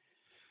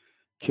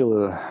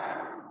kill a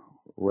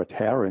red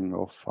herring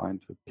or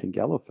find a pink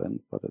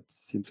elephant, but it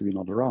seems to be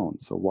not around.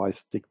 So why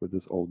stick with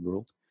this old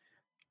world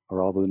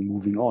rather than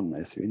moving on,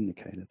 as you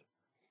indicated?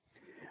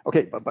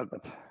 Okay,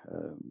 but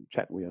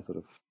Chad, we are sort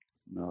of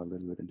now a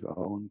little bit into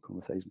our own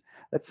conversation.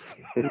 Let's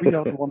read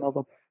out one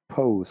other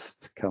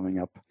post coming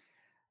up.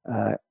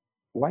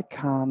 Why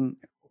can't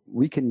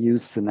we can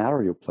use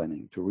scenario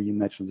planning to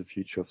reimagine the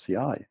future of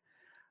CI?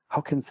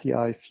 How can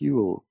CI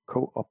fuel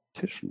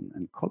co-opetition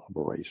and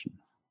collaboration?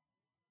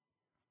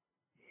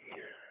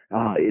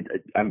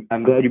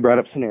 I'm glad you brought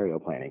up scenario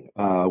planning.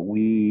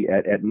 We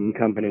at Moon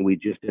Company, we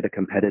just did a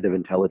competitive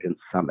intelligence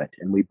summit,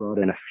 and we brought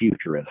in a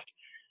futurist,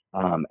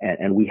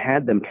 and we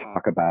had them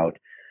talk about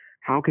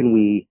how can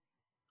we,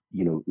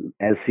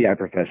 as CI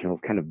professionals,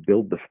 kind of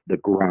build the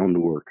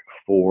groundwork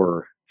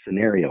for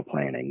scenario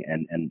planning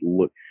and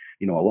look.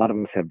 A lot of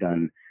us have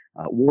done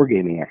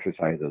wargaming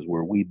exercises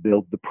where we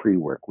build the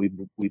pre-work, we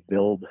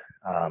build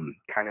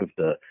kind of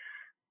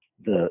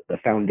the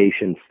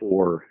foundation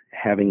for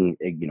having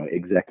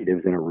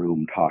executives in a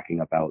room talking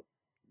about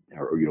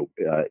or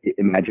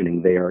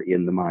imagining they are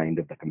in the mind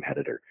of the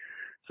competitor.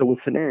 So with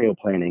scenario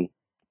planning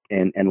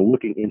and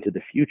looking into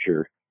the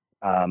future,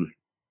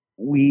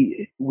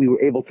 we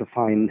were able to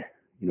find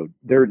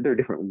there are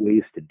different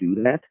ways to do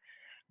that,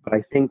 but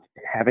I think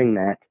having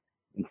that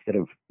instead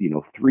of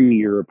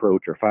 3-year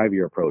approach or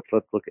 5-year approach,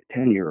 let's look at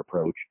 10-year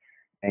approach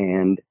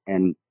and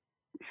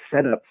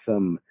set up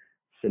some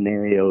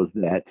scenarios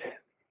that,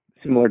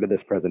 similar to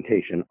this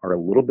presentation, are a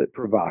little bit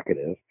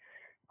provocative,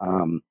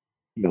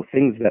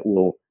 things that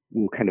will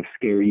kind of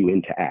scare you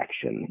into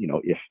action.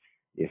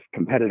 If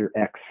competitor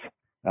X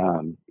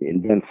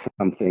invents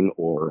something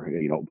or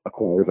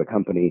acquires a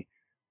company,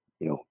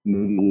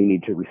 maybe we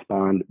need to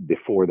respond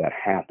before that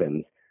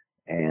happens,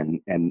 and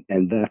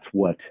that's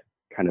what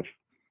kind of,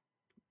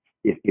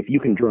 if you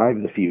can drive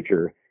the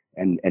future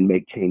and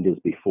make changes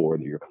before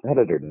your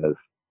competitor does,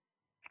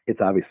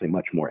 it's obviously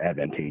much more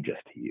advantageous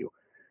to you.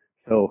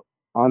 So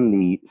on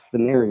the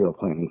scenario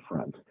planning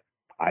front,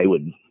 I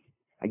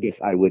guess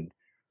I would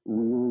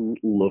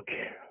look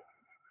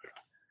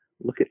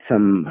at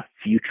some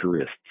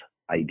futurist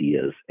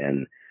ideas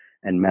and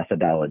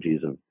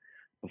methodologies of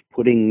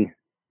putting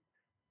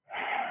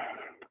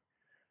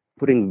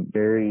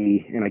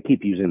very, and I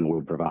keep using the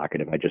word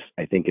provocative.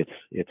 I think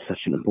it's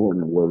such an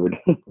important word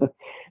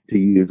to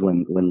use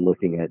when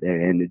looking at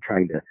and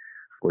trying to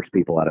force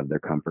people out of their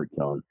comfort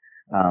zone.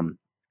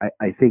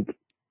 I think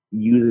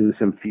using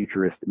some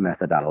futurist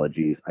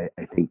methodologies,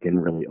 I think can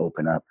really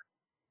open up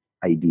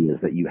ideas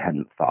that you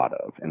hadn't thought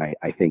of. And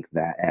I think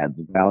that adds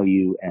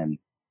value, and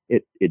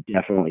it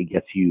definitely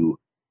gets you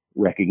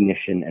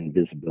recognition and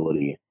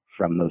visibility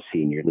from those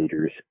senior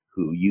leaders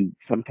who you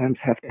sometimes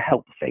have to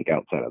help think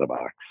outside of the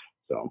box.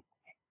 So.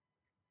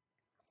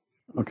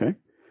 Okay,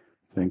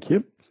 thank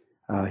you.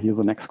 Here's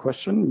the next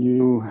question.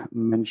 You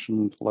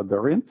mentioned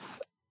librarians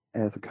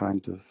as a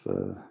kind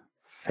of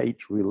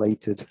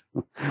fate-related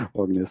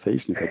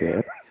organization, if I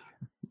dare.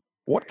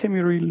 What can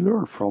we really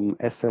learn from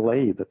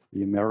SLA, that's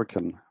the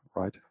American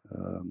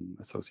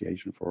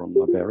Association for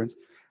Librarians?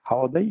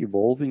 How are they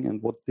evolving,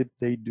 and what did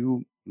they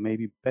do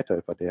maybe better,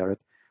 if I dare it,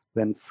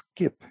 than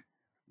skip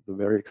the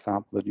very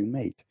example that you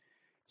made?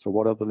 So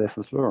what are the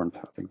lessons learned?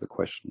 I think the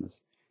question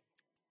is.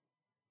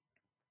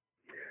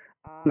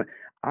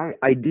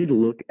 I did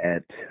look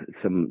at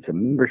some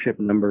membership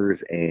numbers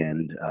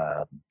and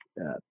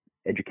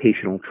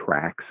educational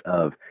tracks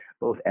of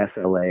both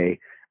SLA,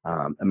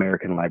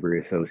 American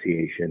Library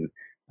Association,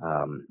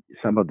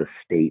 some of the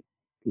state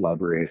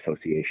library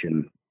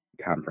association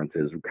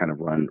conferences kind of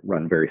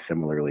run very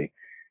similarly.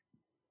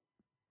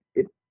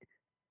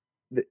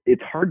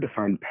 It's hard to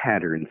find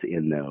patterns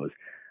in those,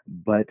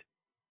 but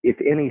if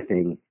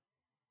anything,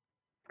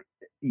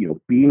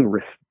 being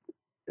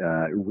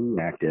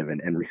reactive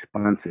and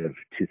responsive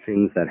to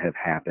things that have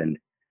happened,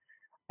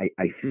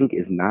 I think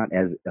is not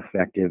as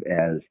effective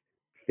as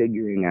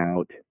figuring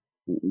out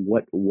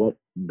what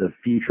the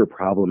future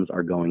problems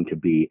are going to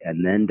be,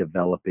 and then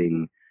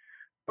developing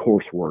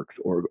courseworks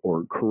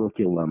or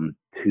curriculum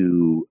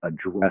to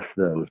address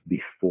those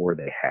before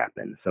they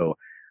happen. So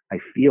I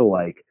feel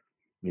like,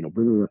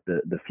 bringing up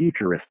the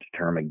futurist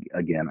term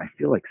again, I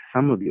feel like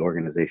some of the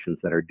organizations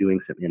that are doing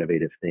some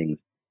innovative things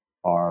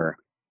are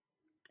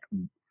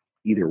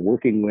either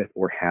working with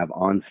or have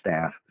on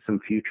staff some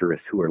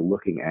futurists who are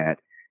looking at,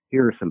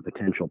 here are some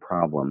potential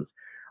problems.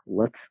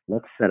 Let's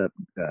set up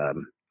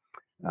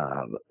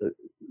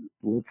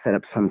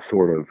some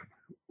sort of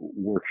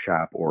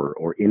workshop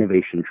or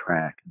innovation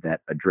track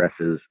that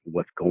addresses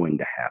what's going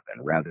to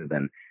happen, rather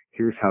than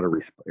here's how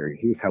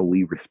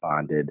we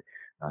responded.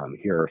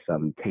 Here are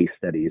some case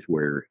studies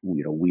where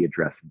we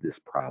addressed this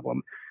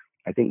problem.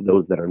 I think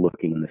those that are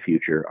looking in the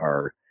future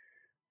are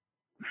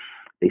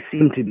they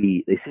seem to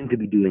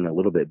be doing a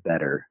little bit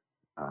better,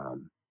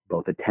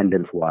 both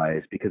attendance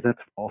wise, because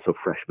that's also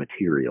fresh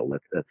material.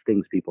 That's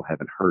things people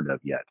haven't heard of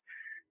yet,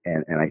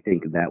 and I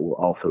think that will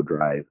also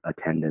drive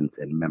attendance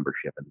and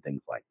membership and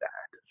things like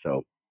that.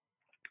 So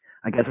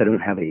I guess I don't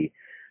have a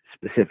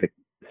specific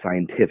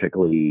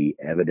scientifically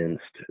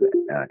evidenced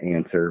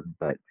answer,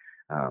 but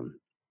um,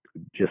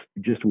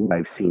 just what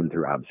I've seen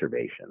through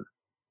observation.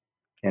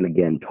 And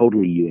again,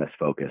 totally U.S.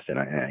 focused, and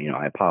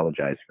I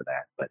apologize for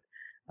that, but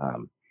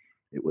um,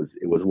 it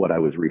was what I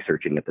was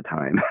researching at the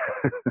time.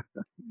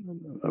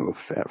 Oh,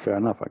 fair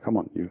enough. Come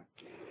on, you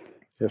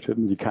have to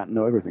admit you can't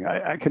know everything.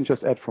 I can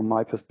just add from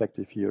my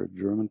perspective here,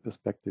 German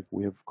perspective,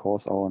 we have, of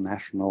course, our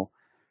national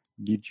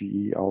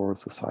DGE, our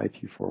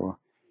Society for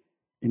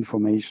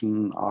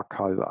Information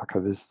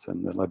Archivists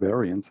and the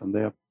librarians, and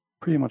they are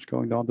pretty much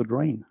going down the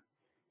drain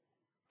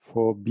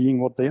for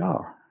being what they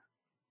are.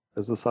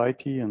 A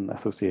society and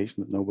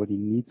association that nobody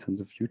needs in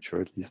the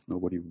future, at least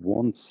nobody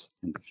wants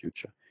in the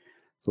future.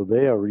 So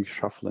they are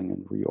reshuffling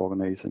and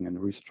reorganizing and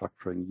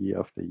restructuring year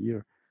after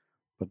year,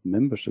 but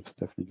membership's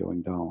definitely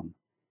going down.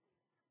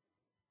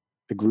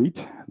 Agreed,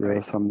 there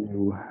are some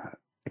new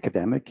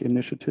academic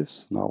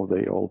initiatives. Now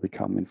they all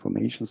become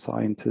information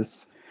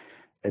scientists,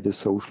 added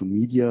social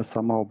media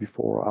somehow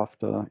before or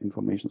after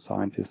information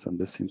scientists, and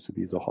this seems to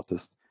be the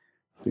hottest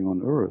thing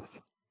on earth.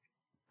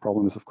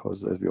 Problem is, of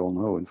course, as we all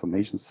know,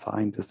 information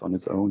scientist on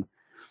its own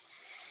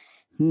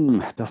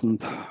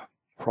doesn't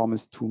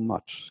promise too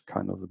much,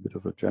 kind of a bit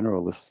of a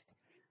generalist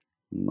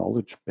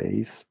knowledge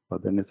base,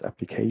 but then its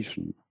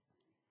application,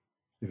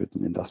 if it's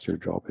an industrial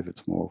job, if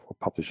it's more for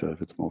a publisher,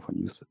 if it's more for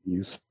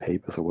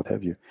newspapers or what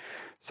have you.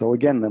 So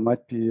again, there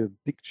might be a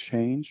big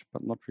change,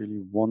 but not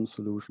really one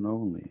solution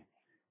only,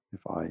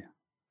 if I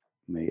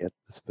may add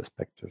this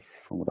perspective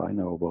from what I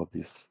know about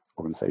these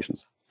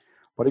organizations.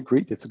 But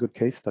agreed, it's a good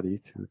case study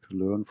to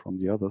learn from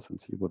the others and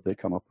see what they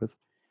come up with.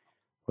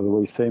 By the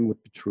way, same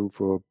would be true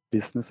for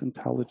business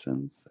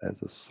intelligence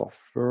as a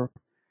software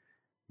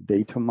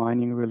data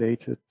mining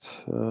related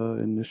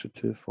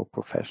initiative or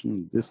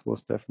profession. This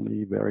was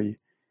definitely very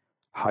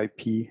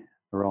hypey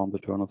around the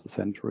turn of the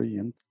century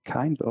and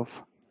kind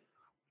of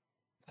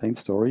same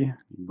story,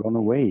 gone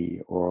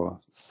away or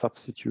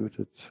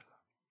substituted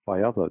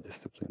by other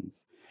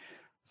disciplines.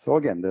 So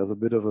again, there's a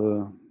bit of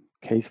a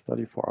case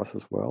study for us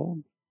as well,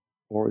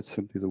 or it's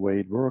simply the way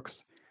it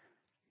works.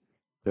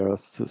 There are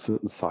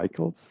certain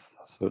cycles,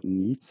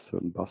 certain needs,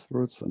 certain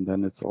buzzwords, and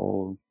then it's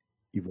all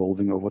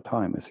evolving over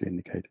time, as you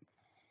indicated.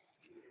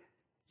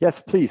 Yes,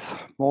 please,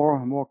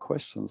 more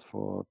questions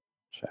for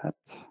Chad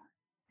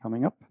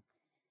coming up.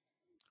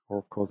 Or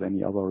of course,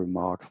 any other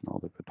remarks now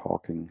that we're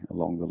talking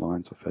along the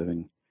lines of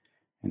having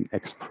an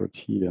expert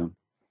here.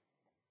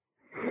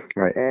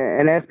 Right,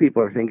 and as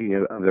people are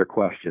thinking of their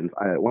questions,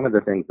 one of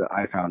the things that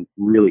I found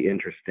really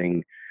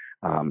interesting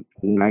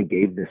when I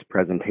gave this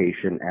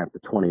presentation at the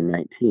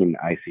 2019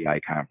 ICI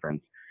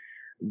conference,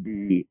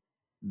 the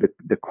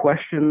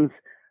questions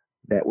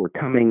that were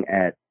coming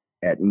at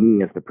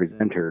me as the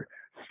presenter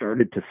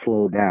started to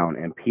slow down,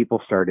 and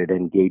people started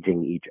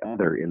engaging each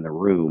other in the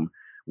room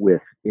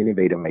with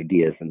innovative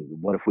ideas and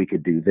what if we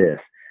could do this.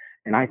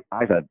 And I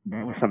thought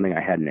that was something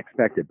I hadn't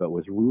expected, but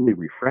was really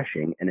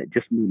refreshing, and it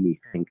just made me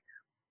think,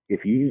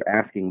 if you're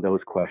asking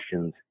those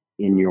questions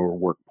in your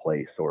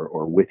workplace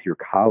or with your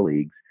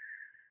colleagues,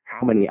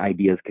 how many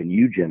ideas can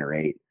you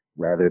generate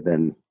rather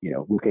than,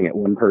 looking at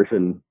one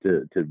person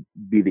to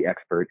be the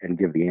expert and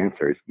give the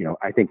answers?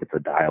 I think it's a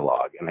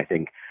dialogue. And I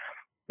think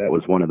that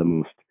was one of the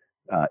most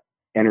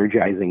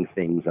energizing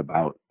things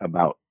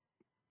about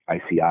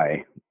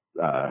ICI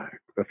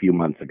a few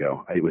months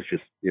ago. It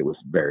was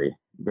very,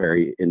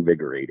 very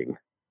invigorating.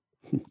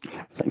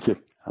 Thank you.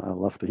 I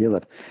love to hear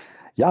that.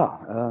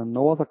 Yeah,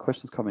 no other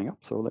questions coming up.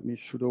 So let me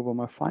shoot over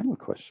my final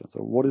question.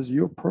 So what is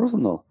your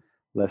personal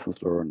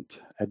lessons learned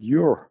at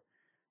your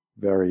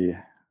very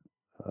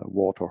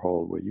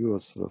waterhole where you are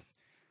sort of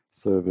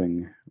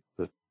serving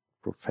the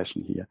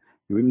profession here?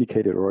 You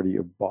indicated already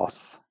a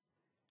boss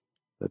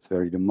that's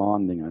very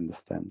demanding, I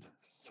understand.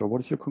 So what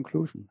is your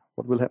conclusion?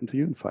 What will happen to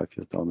you in 5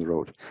 years down the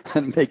road?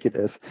 And make it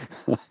as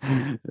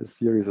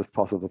serious as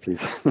possible,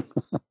 please.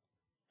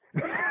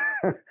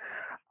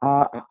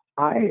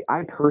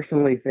 I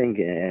personally think,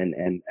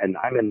 and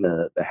I'm in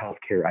the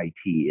healthcare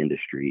IT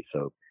industry,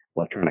 so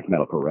electronic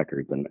medical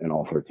records and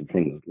all sorts of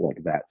things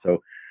like that.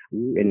 So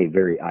in a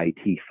very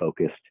IT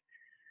focused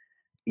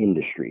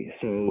industry.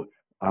 So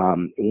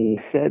when you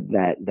said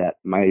that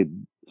my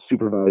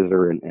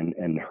supervisor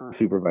and her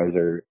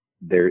supervisor,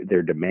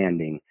 they're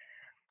demanding,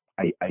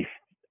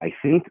 I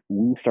think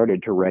we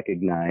started to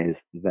recognize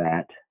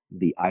that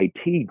the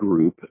IT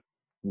group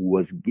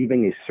was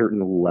giving a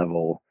certain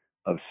level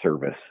of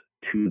service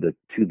to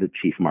the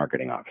chief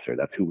marketing officer.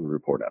 That's who we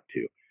report up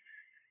to.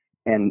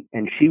 And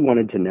she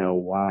wanted to know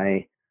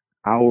why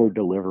our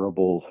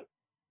deliverables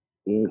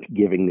weren't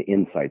giving the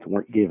insights,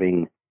 weren't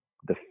giving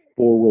the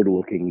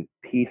forward-looking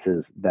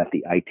pieces that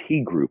the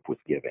IT group was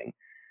giving.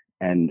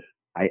 And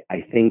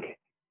I think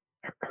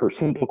her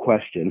simple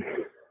question,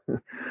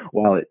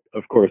 while it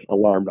of course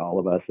alarmed all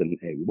of us, and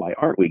hey, why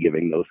aren't we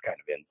giving those kind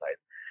of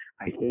insights?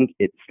 I think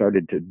it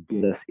started to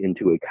get us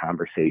into a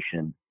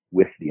conversation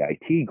with the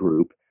IT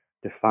group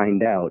to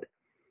find out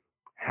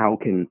how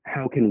can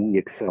we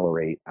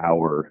accelerate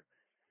our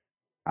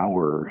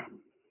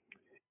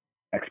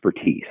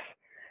expertise,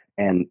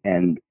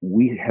 and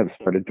we have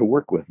started to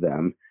work with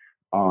them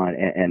on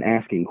and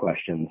asking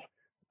questions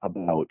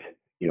about,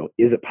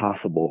 is it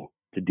possible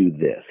to do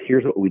this?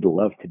 Here's what we'd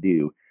love to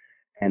do.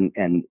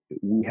 And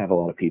we have a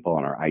lot of people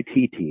on our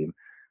IT team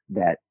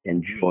that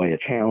enjoy a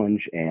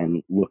challenge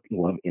and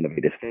love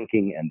innovative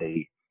thinking, and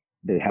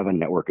they have a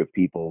network of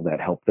people that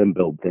help them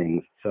build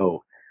things.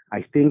 So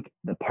I think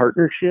the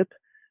partnership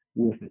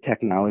with the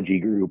technology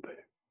group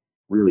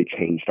really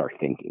changed our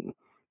thinking.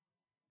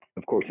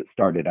 Of course, it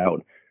started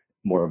out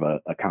more of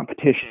a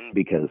competition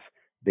because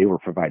they were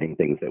providing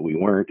things that we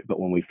weren't. But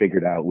when we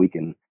figured out we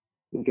can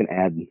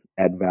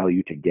add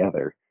value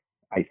together,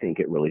 I think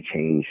it really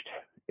changed.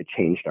 It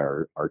changed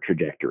our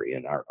trajectory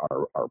and our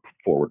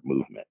forward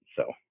movement.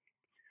 So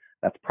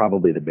that's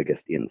probably the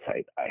biggest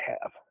insight I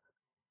have.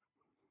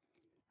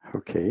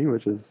 Okay,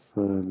 which is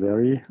a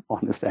very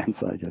honest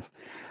answer, I guess.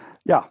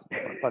 Yeah,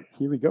 but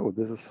here we go.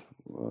 This is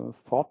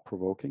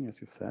thought-provoking,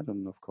 as you said,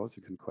 and of course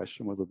you can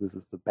question whether this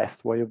is the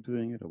best way of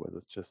doing it or whether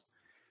it's just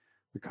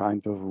the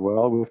kind of,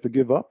 well, we have to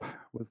give up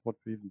with what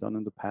we've done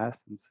in the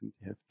past and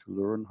simply have to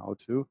learn how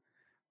to,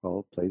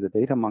 well, play the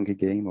data monkey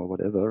game or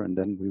whatever, and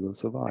then we will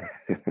survive.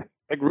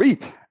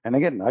 Agreed. And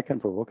again, I can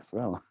provoke as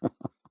well.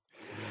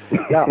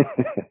 Yeah.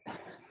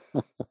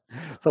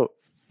 So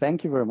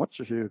thank you very much.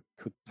 If you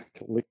could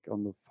click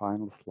on the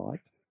final slide.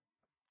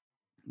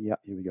 Yeah,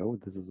 here we go.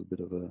 This is a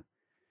bit of a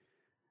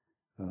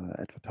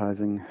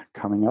advertising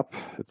coming up.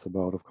 It's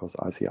about, of course,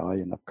 ICI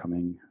and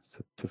upcoming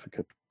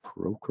certificate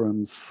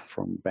programs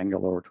from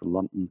Bangalore to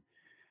London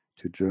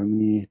to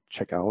Germany.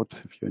 Check out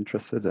if you're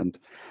interested. And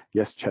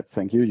yes, Chad,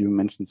 thank you. You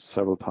mentioned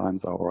several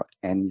times our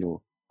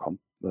annual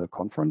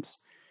conference,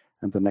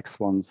 and the next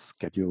one's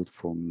scheduled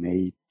for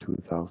May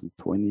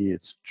 2020.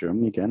 It's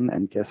Germany again.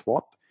 And guess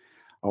what?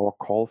 Our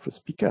call for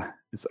speaker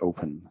is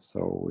open.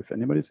 So if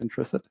anybody's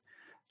interested,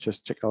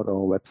 just check out our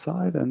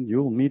website and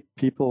you'll meet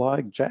people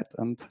like Chad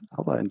and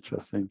other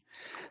interesting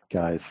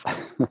guys.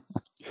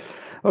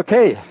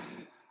 Okay,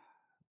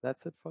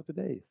 that's it for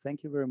today.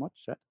 Thank you very much,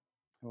 Chad.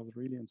 It was a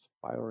really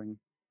inspiring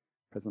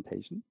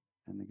presentation.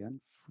 And again,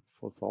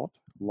 for thought,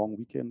 long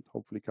weekend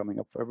hopefully coming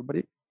up for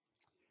everybody.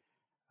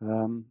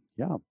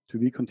 Yeah, to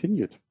be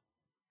continued.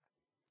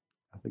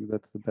 I think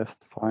that's the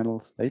best final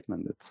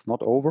statement. It's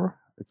not over.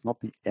 It's not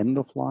the end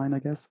of line, I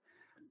guess,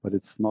 but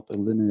it's not a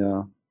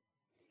linear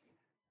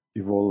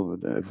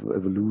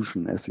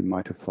evolution as we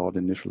might have thought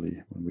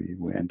initially when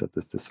we entered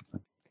this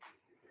discipline.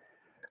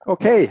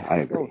 Okay,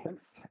 so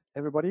thanks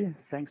everybody.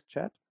 Thanks,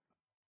 Chad.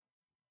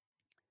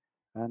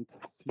 And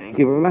thank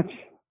you very much.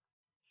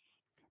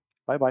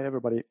 Bye-bye,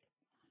 everybody.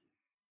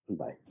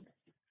 Bye.